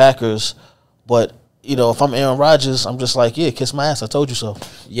Bay Packers. But, if I'm Aaron Rodgers, I'm just like, yeah, kiss my ass. I told you so.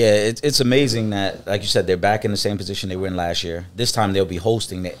 Yeah, it's amazing that, like you said, they're back in the same position they were in last year. This time they'll be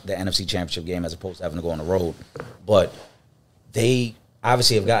hosting the NFC Championship game as opposed to having to go on the road. But they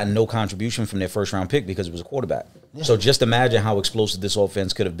obviously have gotten no contribution from their first-round pick because it was a quarterback. Yeah. So just imagine how explosive this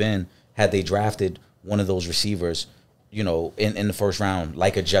offense could have been had they drafted one of those receivers in the first round,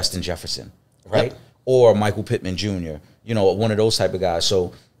 like a Justin Jefferson, right? Yep. Or Michael Pittman Jr., one of those type of guys.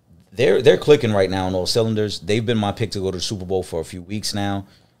 So they're clicking right now on all cylinders. They've been my pick to go to the Super Bowl for a few weeks now.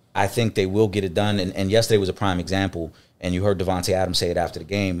 I think they will get it done. And yesterday was a prime example. And you heard Devontae Adams say it after the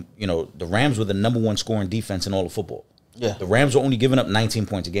game. The Rams were the number 1 scoring defense in all of football. Yeah. The Rams were only giving up 19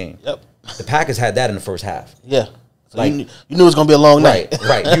 points a game. Yep. The Packers had that in the first half. Yeah. So you knew it was going to be a long night.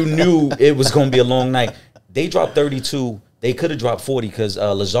 Right. You knew it was going to be a long night. They dropped 32. They could have dropped 40 because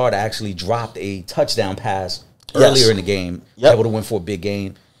Lazard actually dropped a touchdown pass earlier in the game. That would have went for a big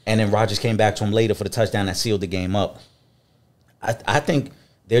gain. And then Rodgers came back to him later for the touchdown that sealed the game up. I think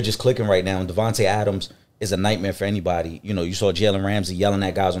they're just clicking right now. And Devontae Adams is a nightmare for anybody. You saw Jalen Ramsey yelling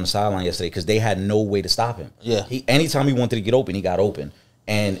at guys on the sideline yesterday because they had no way to stop him. Yeah. Anytime he wanted to get open, he got open.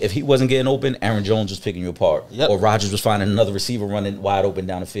 And if he wasn't getting open, Aaron Jones was picking you apart. Or Rodgers was finding another receiver running wide open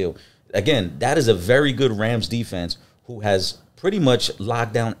down the field. Again, that is a very good Rams defense who has pretty much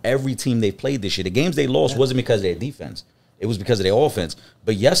locked down every team they've played this year. The games they lost wasn't because of their defense. It was because of their offense.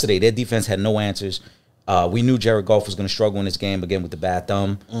 But yesterday, their defense had no answers. We knew Jared Goff was going to struggle in this game, again, with the bad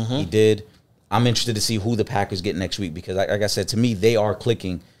thumb. Mm-hmm. He did. I'm interested to see who the Packers get next week because, like I said, to me, they are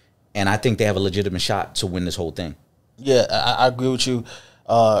clicking, and I think they have a legitimate shot to win this whole thing. Yeah, I agree with you.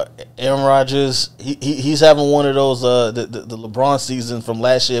 Aaron Rodgers, he's having one of those the LeBron season from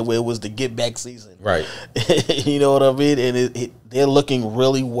last year where it was the get back season, right? You know what I mean? And they're looking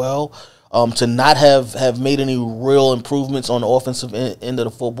really well. To not have made any real improvements on the offensive end of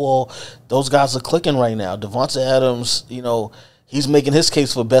the football, those guys are clicking right now. Devonta Adams, he's making his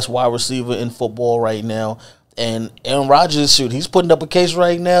case for best wide receiver in football right now. And Aaron Rodgers, shoot, he's putting up a case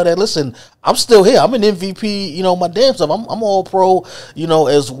right now that, listen, I'm still here. I'm an MVP, my damn self. I'm all pro,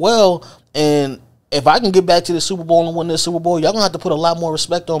 as well. And if I can get back to the Super Bowl and win this Super Bowl, y'all going to have to put a lot more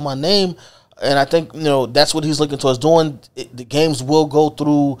respect on my name. And I think, that's what he's looking towards doing. The games will go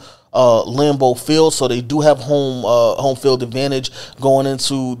through Lambeau Field, so they do have home field advantage going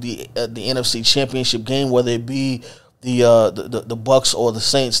into the NFC Championship game, whether it be the Bucks or the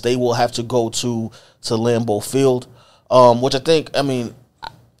Saints. They will have to go to Lambeau Field, which I think,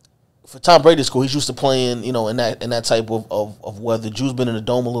 for Tom Brady's cool. He's used to playing, in that type of weather. Drew's been in the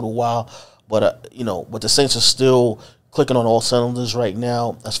dome a little while, but but the Saints are still clicking on all cylinders right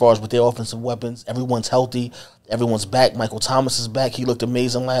now as far as with their offensive weapons. Everyone's healthy. Everyone's back. Michael Thomas is back. He looked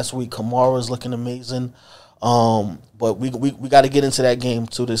amazing last week. Kamara's looking amazing. But we got to get into that game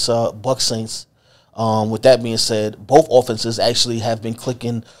to this Bucs Saints. With that being said, both offenses actually have been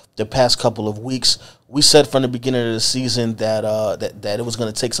clicking the past couple of weeks. We said from the beginning of the season that that it was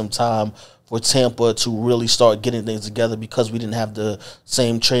going to take some time for Tampa to really start getting things together because we didn't have the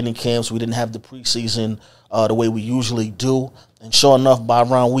same training camps. We didn't have the preseason the way we usually do. And sure enough, by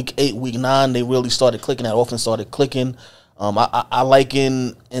around week 8, week 9, they really started clicking. That offense started clicking. I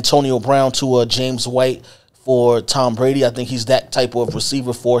liken Antonio Brown to James White for Tom Brady. I think he's that type of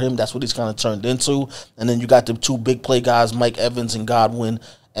receiver for him. That's what he's kind of turned into. And then you got the two big play guys, Mike Evans and Godwin.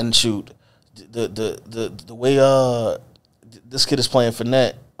 And shoot, the way this kid is playing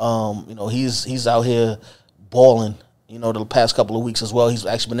Fournette, he's out here balling. The past couple of weeks as well. He's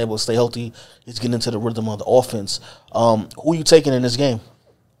actually been able to stay healthy. He's getting into the rhythm of the offense. Who are you taking in this game?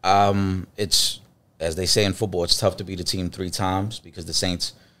 It's, as they say in football, it's tough to beat a team 3 times because the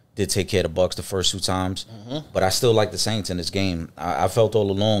Saints did take care of the Bucs the first 2 times. Mm-hmm. But I still like the Saints in this game. I felt all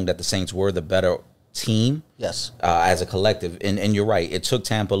along that the Saints were the better team. Yes. As a collective. And you're right. It took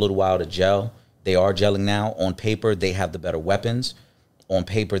Tampa a little while to gel. They are gelling now. On paper, they have the better weapons. On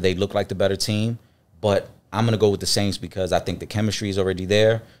paper, they look like the better team. But I'm going to go with the Saints because I think the chemistry is already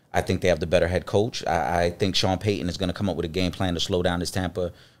there. I think they have the better head coach. I think Sean Payton is going to come up with a game plan to slow down this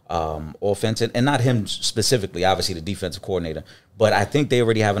Tampa offense. And not him specifically, obviously the defensive coordinator. But I think they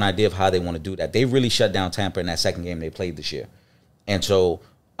already have an idea of how they want to do that. They really shut down Tampa in that second game they played this year. And so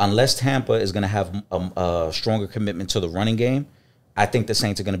unless Tampa is going to have a stronger commitment to the running game, I think the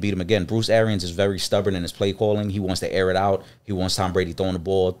Saints are going to beat them again. Bruce Arians is very stubborn in his play calling. He wants to air it out. He wants Tom Brady throwing the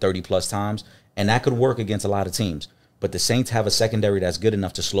ball 30-plus times. And that could work against a lot of teams. But the Saints have a secondary that's good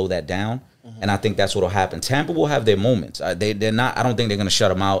enough to slow that down. Mm-hmm. And I think that's what will happen. Tampa will have their moments. They're not. I don't think they're going to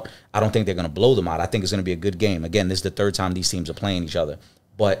shut them out. I don't think they're going to blow them out. I think it's going to be a good game. Again, this is the 3rd time these teams are playing each other.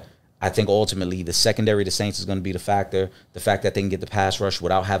 But I think ultimately the secondary of the Saints is going to be the factor. The fact that they can get the pass rush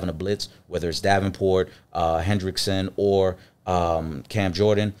without having a blitz, whether it's Davenport, Hendrickson, or Cam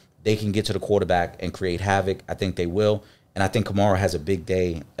Jordan, they can get to the quarterback and create havoc. I think they will. And I think Kamara has a big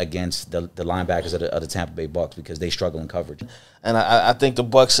day against the linebackers of the Tampa Bay Bucs because they struggle in coverage. And I think the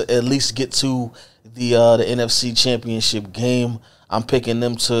Bucs at least get to the NFC Championship game. I'm picking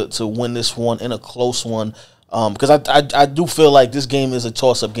them to win this one in a close one because I do feel like this game is a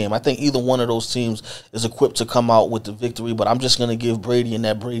toss-up game. I think either one of those teams is equipped to come out with the victory, but I'm just going to give Brady and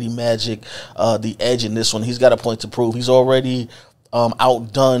that Brady magic the edge in this one. He's got a point to prove. He's already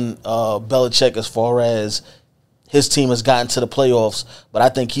outdone Belichick as far as his team has gotten to the playoffs, but I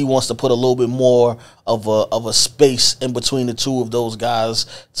think he wants to put a little bit more of a space in between the two of those guys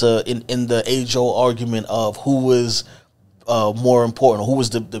to in the age-old argument of who was more important, who was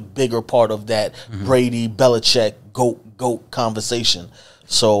the bigger part of that Brady Belichick GOAT conversation.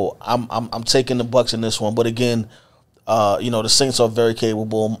 So I'm taking the Bucs in this one, but again, the Saints are very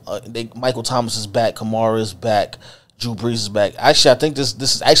capable. Michael Thomas is back, Kamara is back, Drew Brees is back. Actually, I think this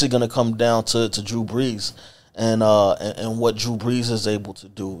is actually going to come down to Drew Brees. And what Drew Brees is able to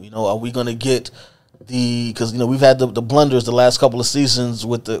do. Are we going to get because we've had the blunders the last couple of seasons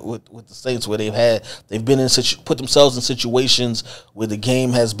with the Saints where they've been put themselves in situations where the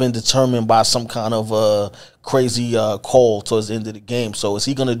game has been determined by some kind of crazy call towards the end of the game. So is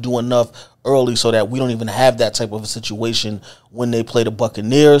he going to do enough early so that we don't even have that type of a situation when they play the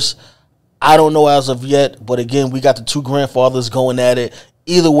Buccaneers? I don't know as of yet, but again, we got the two grandfathers going at it.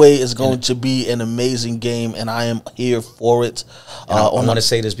 Either way, it's going to be an amazing game, and I am here for it. I want to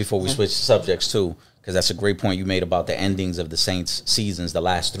say this before we switch subjects, too, because that's a great point you made about the endings of the Saints' seasons the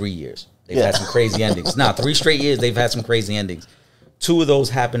last 3 years. They've had some crazy endings. 3 straight years, they've had some crazy endings. 2 of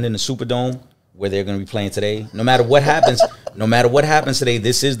those happened in the Superdome, where they're going to be playing today. No matter what happens today,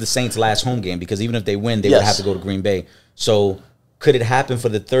 this is the Saints' last home game, because even if they win, they would have to go to Green Bay. So could it happen for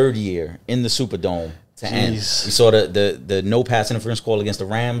the 3rd year in the Superdome? to end. We saw the no pass interference call against the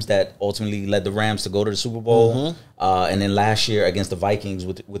Rams that ultimately led the Rams to go to the Super Bowl. And then last year against the Vikings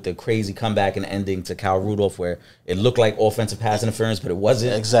with the crazy comeback and ending to Kyle Rudolph, where it looked like offensive pass interference, but it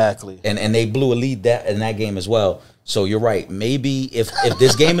wasn't. Exactly. And they blew a lead in that game as well. So you're right. Maybe if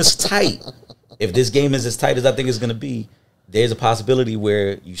this game is tight, if this game is as tight as I think it's going to be, there's a possibility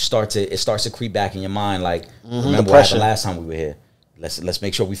where it starts to creep back in your mind. Like, remember what happened last time we were here? Let's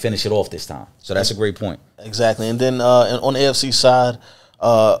make sure we finish it off this time. So that's a great point. Exactly. And then on the AFC side,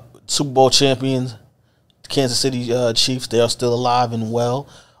 Super Bowl champions, Kansas City Chiefs, they are still alive and well.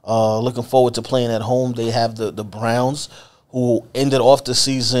 Looking forward to playing at home. They have the Browns, who ended off the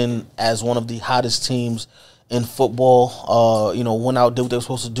season as one of the hottest teams in football. Went out, did what they were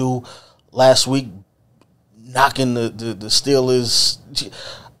supposed to do last week, knocking the Steelers.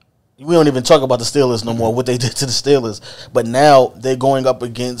 We don't even talk about the Steelers no more, what they did to the Steelers. But now they're going up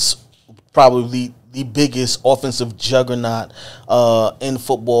against probably the biggest offensive juggernaut in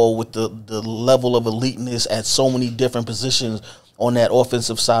football, with the level of eliteness at so many different positions on that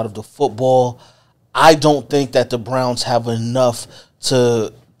offensive side of the football. I don't think that the Browns have enough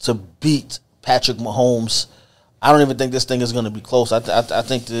to beat Patrick Mahomes. I don't even think this thing is going to be close. I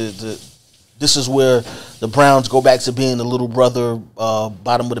think this is where the Browns go back to being the little brother,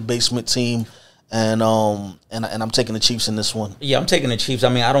 bottom of the basement team, and I'm taking the Chiefs in this one. Yeah, I'm taking the Chiefs. I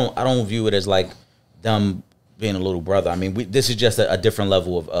mean, I don't view it as like them being a little brother. I mean, this is just a different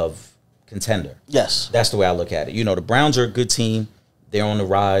level of contender. Yes, that's the way I look at it. The Browns are a good team. They're on the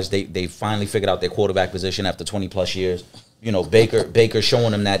rise. They finally figured out their quarterback position after 20+ years. Baker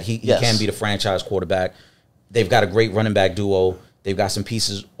showing them that he can be the franchise quarterback. They've got a great running back duo. They've got some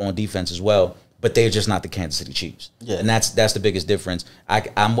pieces on defense as well, but they're just not the Kansas City Chiefs. Yeah. And that's the biggest difference.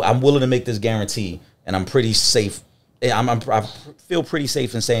 I'm willing to make this guarantee, and I'm pretty safe. I feel pretty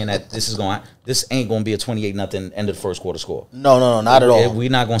safe in saying that this ain't going to be a 28-0 end of the first quarter score. No, not at all.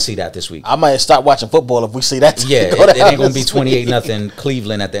 We're not going to see that this week. I might stop watching football if we see that. Yeah, it ain't going to be 28-0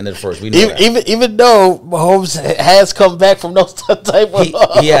 Cleveland at the end of the first. We know even though Mahomes has come back from those type of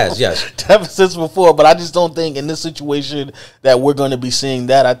he has, yes, deficits before, but I just don't think in this situation that we're going to be seeing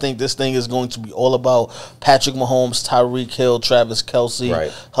that. I think this thing is going to be all about Patrick Mahomes, Tyreek Hill, Travis Kelce,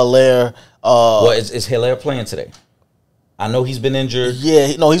 right. Hilaire. Is Hilaire playing today? I know he's been injured.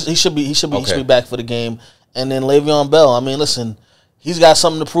 Yeah, no, he should be back for the game. And then Le'Veon Bell. I mean, listen, he's got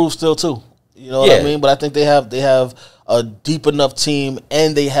something to prove still too. You know what I mean? But I think they have a deep enough team,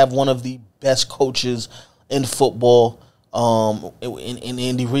 and they have one of the best coaches in football, in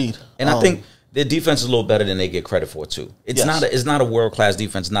Andy Reid. And I think their defense is a little better than they get credit for too. It's not a world-class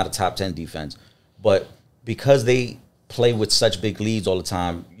defense, not a top 10 defense, but because they play with such big leads all the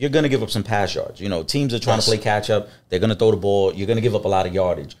time, you're going to give up some pass yards. Teams are trying to play catch up. They're going to throw the ball. You're going to give up a lot of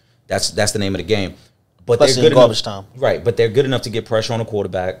yardage. That's the name of the game. But especially they're good garbage enough, time. Right? But they're good enough to get pressure on the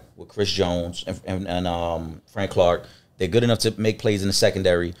quarterback with Chris Jones and Frank Clark. They're good enough to make plays in the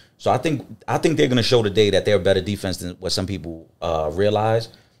secondary. So I think they're going to show today that they're a better defense than what some people realize.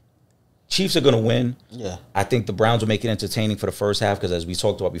 Chiefs are going to win. Yeah. I think the Browns will make it entertaining for the first half because, as we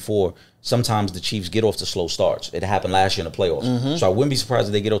talked about before, sometimes the Chiefs get off to slow starts. It happened last year in the playoffs. So I wouldn't be surprised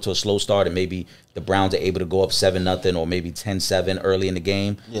if they get off to a slow start and maybe the Browns are able to go up 7-0 or maybe 10-7 early in the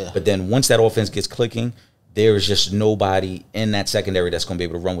game. Yeah. But then once that offense gets clicking, there is just nobody in that secondary that's going to be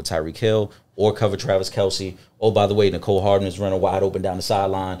able to run with Tyreek Hill or cover Travis Kelce. Oh, by the way, Nicole Hardman is running wide open down the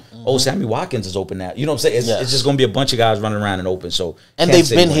sideline. Oh, Sammy Watkins is open now. You know what I'm saying? It's just going to be a bunch of guys running around and open. So and they've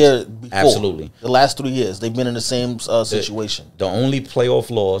been here before. Absolutely. The last 3 years, they've been in the same situation. The only playoff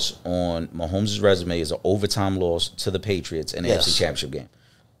loss on Mahomes' resume is an overtime loss to the Patriots in the AFC Championship game.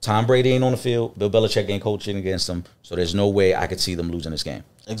 Tom Brady ain't on the field. Bill Belichick ain't coaching against them. So there's no way I could see them losing this game.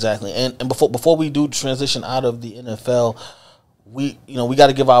 Exactly. And before we do transition out of the NFL, we got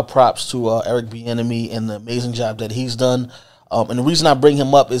to give our props to Eric Bieniemy and the amazing job that he's done. And the reason I bring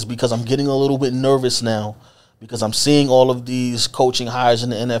him up is because I'm getting a little bit nervous now because I'm seeing all of these coaching hires in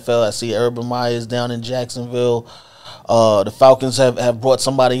the NFL. I see Urban Meyer's down in Jacksonville. The Falcons have brought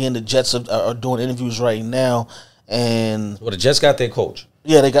somebody in. The Jets are doing interviews right now. And the Jets got their coach.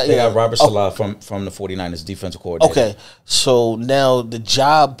 Yeah, they got Robert Saleh from the 49ers defensive coordinator. Okay, so now the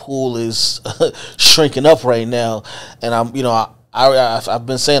job pool is shrinking up right now, and I've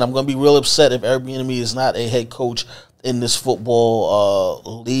been saying I'm going to be real upset if Eric Bieniemy is not a head coach in this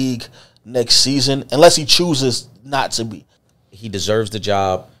football league next season, unless he chooses not to be. He deserves the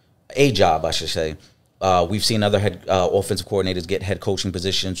job, I should say. We've seen other offensive coordinators get head coaching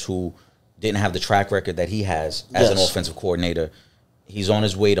positions who didn't have the track record that he has as an offensive coordinator. He's on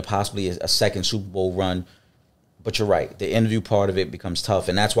his way to possibly a second Super Bowl run. But you're right. The interview part of it becomes tough,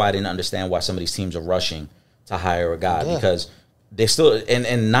 and that's why I didn't understand why some of these teams are rushing to hire a guy because they still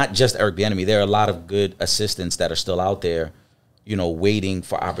and not just Eric Bieniemy. There are a lot of good assistants that are still out there, you know, waiting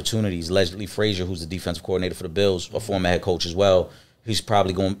for opportunities. Leslie Frazier, who's the defensive coordinator for the Bills, a former head coach as well. He's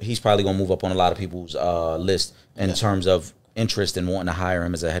probably going to move up on a lot of people's list in terms of interest in wanting to hire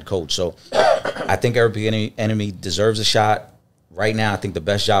him as a head coach. So I think Eric Bieniemy deserves a shot. Right now, I think the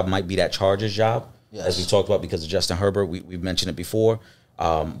best job might be that Chargers job. Yes. As we talked about, because of Justin Herbert, we've mentioned it before.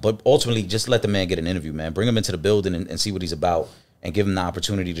 But ultimately, just let the man get an interview, man. Bring him into the building and see what he's about and give him the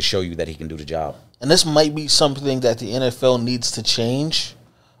opportunity to show you that he can do the job. And this might be something that the NFL needs to change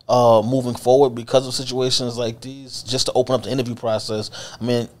moving forward because of situations like these, just to open up the interview process. I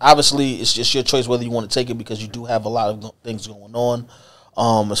mean, obviously, it's just your choice whether you want to take it because you do have a lot of things going on.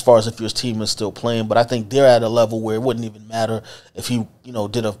 As far as if your team is still playing. But I think they're at a level where it wouldn't even matter if he,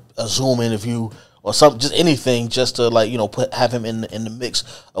 did a Zoom interview or something, just anything, just to have him in the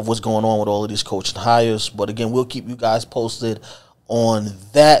mix of what's going on with all of these coaching hires. But again, we'll keep you guys posted on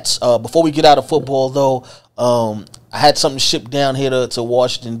that. Before we get out of football, though, I had something shipped down here to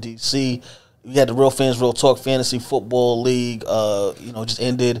Washington D.C. We had the Real Fans Real Talk Fantasy Football League. Just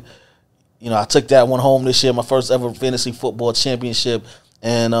ended. I took that one home this year, my first ever fantasy football championship.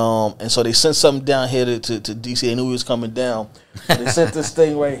 And so they sent something down here to D.C. They knew he was coming down. They sent this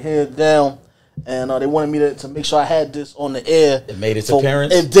thing right here down. And they wanted me to make sure I had this on the air. It made its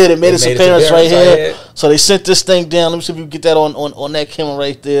appearance? It did. It made its appearance right here. So they sent this thing down. Let me see if you can get that on that camera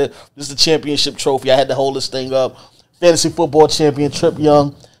right there. This is the championship trophy. I had to hold this thing up. Fantasy football champion, Trip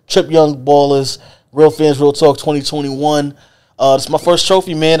Young Ballers, Real Fans, Real Talk 2021. This is my first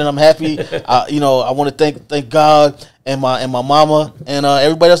trophy, man, and I'm happy. I want to thank God and my mama and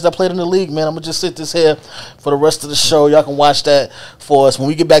everybody else that played in the league, man. I'm gonna just sit this here for the rest of the show. Y'all can watch that for us when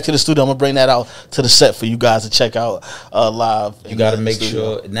we get back to the studio. I'm gonna bring that out to the set for you guys to check out live. You got to make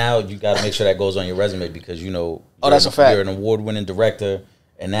sure that goes on your resume because that's a fact. You're an award-winning director,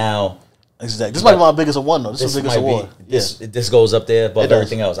 and now. Exactly. This might be my biggest one, though. This is the biggest award. This goes up there above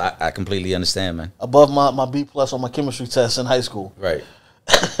everything else. I completely understand, man. Above my B+ on my chemistry test in high school. Right.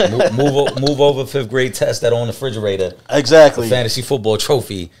 move over 5th grade test that on the refrigerator. Exactly. The fantasy football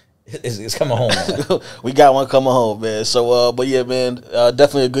trophy is coming home, man. We got one coming home, man. So, but yeah, man,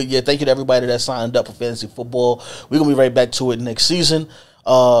 definitely a good year. Thank you to everybody that signed up for fantasy football. We're going to be right back to it next season.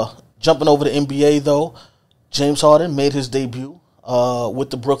 Jumping over to NBA, though, James Harden made his debut with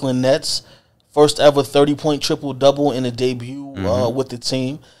the Brooklyn Nets. First ever 30-point triple-double in a debut with the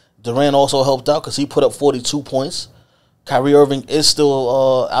team. Durant also helped out because he put up 42 points. Kyrie Irving is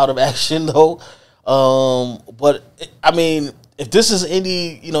still out of action, though. But, I mean, if this is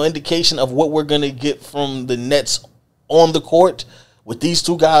any indication of what we're going to get from the Nets on the court, with these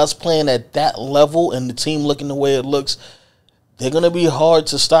two guys playing at that level and the team looking the way it looks, they're going to be hard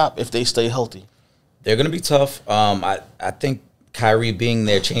to stop if they stay healthy. They're going to be tough. I think Kyrie being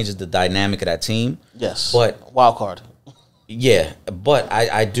there changes the dynamic of that team. Yes, but wild card. Yeah, but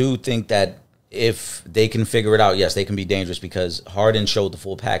I do think that if they can figure it out, yes, they can be dangerous because Harden showed the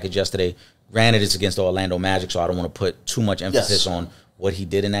full package yesterday. Granted, it's against the Orlando Magic, so I don't want to put too much emphasis on what he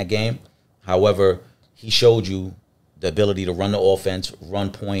did in that game. However, he showed you the ability to run the offense,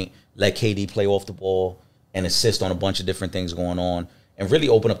 run point, let KD play off the ball, and assist on a bunch of different things going on, and really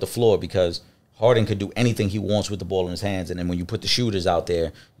open up the floor because Harden could do anything he wants with the ball in his hands. And then when you put the shooters out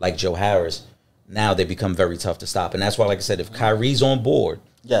there like Joe Harris, now they become very tough to stop. And that's why, like I said, if Kyrie's on board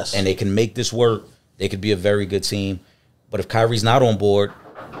and they can make this work, they could be a very good team. But if Kyrie's not on board,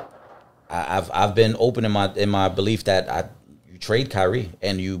 I've been open in my belief that you trade Kyrie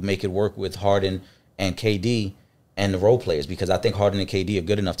and you make it work with Harden and KD and the role players because I think Harden and KD are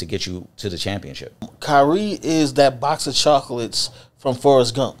good enough to get you to the championship. Kyrie is that box of chocolates from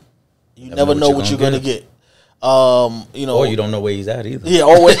Forrest Gump. You never know what you're going to get. Or you don't know where he's at either. Yeah,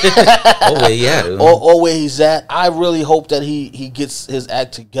 or where he at. Or where he's at. I really hope that he gets his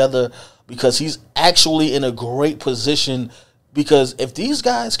act together because he's actually in a great position. Because if these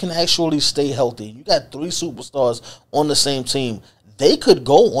guys can actually stay healthy, you got 3 superstars on the same team, they could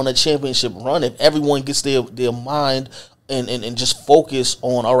go on a championship run if everyone gets their mind and just focus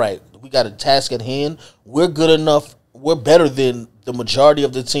on, all right, we got a task at hand. We're good enough. We're better than the majority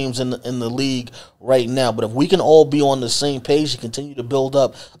of the teams in the league right now. But if we can all be on the same page and continue to build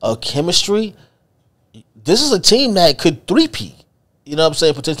up a chemistry, this is a team that could three-peat. You know what I'm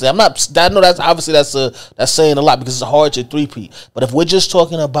saying? Potentially. I know that's obviously that's saying a lot because it's hard to three-peat. But if we're just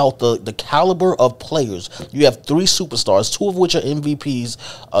talking about the caliber of players, you have 3 superstars, 2 of which are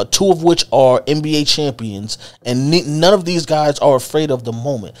MVPs, 2 of which are NBA champions, and none of these guys are afraid of the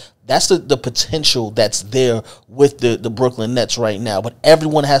moment. That's the potential that's there with the Brooklyn Nets right now. But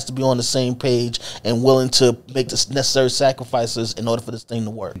everyone has to be on the same page and willing to make the necessary sacrifices in order for this thing to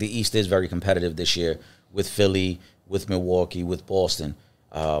work. The East is very competitive this year with Philly, with Milwaukee, with Boston.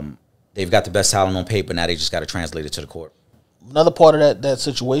 They've got the best talent on paper. Now they just got to translate it to the court. Another part of that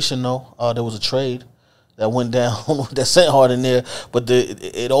situation, though, there was a trade that went down that sent Harden there, but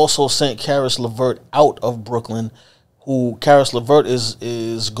it also sent Karis LeVert out of Brooklyn, who Karis LeVert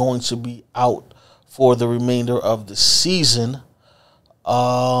is going to be out for the remainder of the season.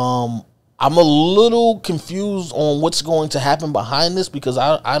 I'm a little confused on what's going to happen behind this, because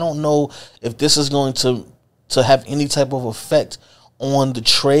I don't know if this is going to have any type of effect on the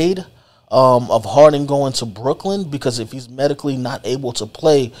trade of Harden going to Brooklyn, because if he's medically not able to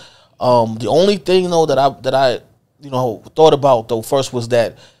play, the only thing though that I thought about though first was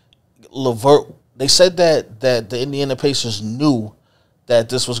that LeVert. They said that the Indiana Pacers knew that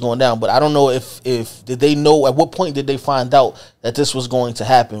this was going down, but I don't know if did they know, at what point did they find out that this was going to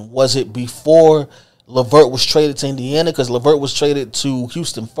happen? Was it before LeVert was traded to Indiana? Because LeVert was traded to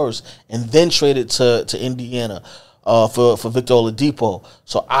Houston first and then traded to Indiana for Victor Oladipo.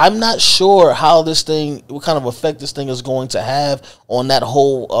 So I'm not sure how this thing, what kind of effect this thing is going to have on that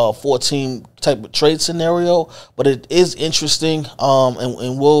whole 4-team type of trade scenario. But it is interesting,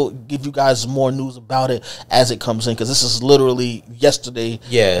 and we'll give you guys more news about it as it comes in, because this is literally yesterday.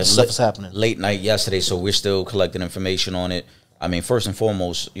 Yeah, stuff is happening. Late night yesterday, so we're still collecting information on it. I mean, first and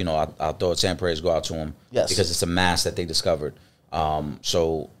foremost, our thoughts and prayers go out to him. Yes. Because it's a mass that they discovered.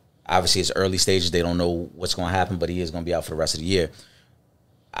 So obviously it's early stages. They don't know what's going to happen, but he is going to be out for the rest of the year.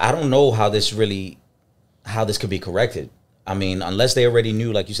 I don't know how this could be corrected. I mean, unless they already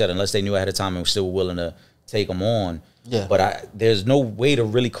knew, like you said, unless they knew ahead of time and were still willing to take him on. Yeah. But there's no way to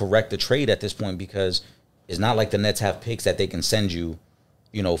really correct the trade at this point, because it's not like the Nets have picks that they can send you,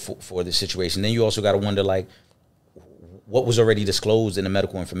 for the situation. Then you also got to wonder, like, what was already disclosed in the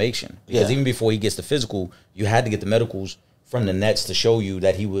medical information. Because even before he gets the physical, you had to get the medicals from the Nets to show you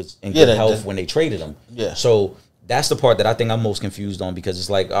that he was in good health when they traded him. Yeah. So that's the part that I think I'm most confused on, because it's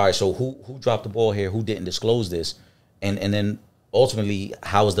like, all right, so who dropped the ball here? Who didn't disclose this? And then ultimately,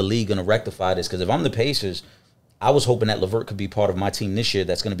 how is the league going to rectify this? Because if I'm the Pacers, I was hoping that LeVert could be part of my team this year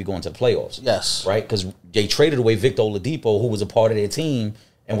that's going to be going to the playoffs. Yes. Right? Because they traded away Victor Oladipo, who was a part of their team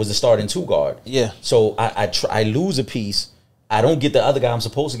and was the starting 2-guard. Yeah. So I lose a piece. I don't get the other guy I'm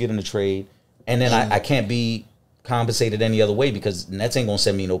supposed to get in the trade. And then I can't be compensated any other way, because Nets ain't gonna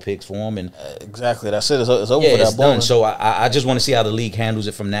send me no picks for him. And exactly, that's it. It's over for that. It's done. So I just want to see how the league handles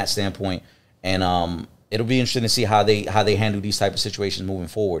it from that standpoint, and it'll be interesting to see how they handle these type of situations moving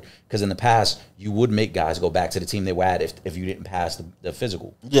forward. Because in the past, you would make guys go back to the team they were at if you didn't pass the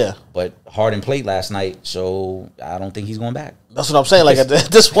physical. Yeah. But Harden played last night, so I don't think he's going back. That's what I'm saying. Like at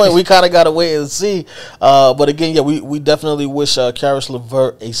this point, we kind of got to wait and see. But again, yeah, we definitely wish Karis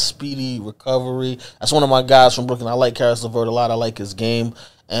LeVert a speedy recovery. That's one of my guys from Brooklyn. I like Karis LeVert a lot. I like his game.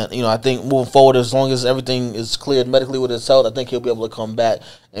 And, I think moving forward, as long as everything is cleared medically with his health, I think he'll be able to come back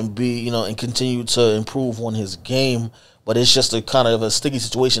and be, and continue to improve on his game. But it's just a kind of a sticky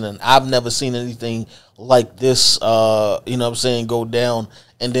situation, and I've never seen anything like this, go down.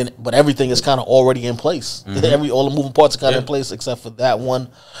 And then, but everything is kind of already in place. Mm-hmm. All the moving parts are kind of in place except for that one.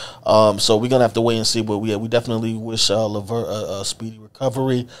 So we're gonna have to wait and see. But we definitely wish LeVert a speedy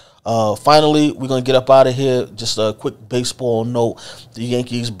recovery. Finally, we're gonna get up out of here. Just a quick baseball note: the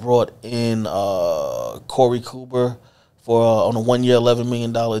Yankees brought in Corey Kluber on a 1-year, $11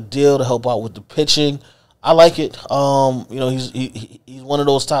 million deal to help out with the pitching. I like it. He's one of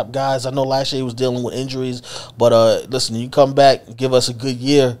those top guys. I know last year he was dealing with injuries, but listen, you come back and give us a good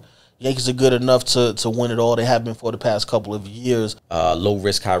year. Yankees are good enough to win it all. They have been for the past couple of years. Low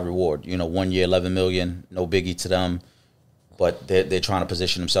risk, high reward. 1 year, $11 million, no biggie to them. But they're trying to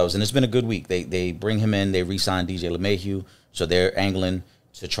position themselves, and it's been a good week. They bring him in. They re-sign DJ LeMahieu, so they're angling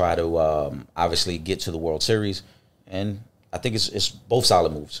to try to obviously get to the World Series, and I think it's both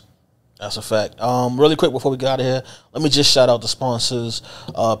solid moves. That's a fact. Really quick before we get out of here, let me just shout out the sponsors: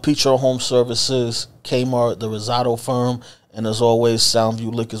 Petro Home Services, Kmart, the Rosado Firm, and as always,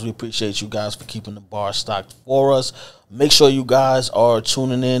 Soundview Liquors. We appreciate you guys for keeping the bar stocked for us. Make sure you guys are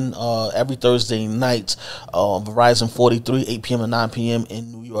tuning in every Thursday night, Verizon 43, 8 p.m. and 9 p.m.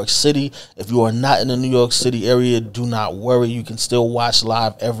 in New York City. If you are not in the New York City area, do not worry. You can still watch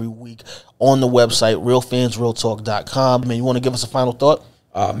live every week on the website, realfansrealtalk.com. Man, you want to give us a final thought?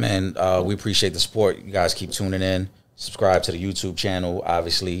 We appreciate the support. You guys keep tuning in. Subscribe to the YouTube channel,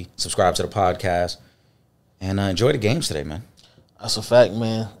 obviously. Subscribe to the podcast. And enjoy the games today, man. That's a fact,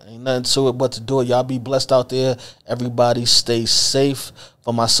 man. Ain't nothing to it but to do it. Y'all be blessed out there. Everybody stay safe.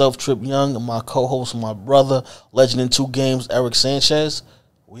 For myself, Trip Young, and my co-host, my brother, legend in 2 games, Eric Sanchez.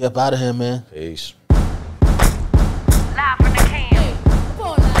 We up out of here, man. Peace. Live from the can. Come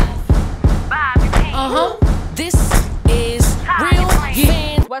on, live. This is Real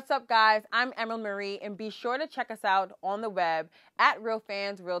Fans. What's up, guys? I'm Emerald Marie, and be sure to check us out on the web at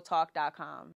realfansrealtalk.com.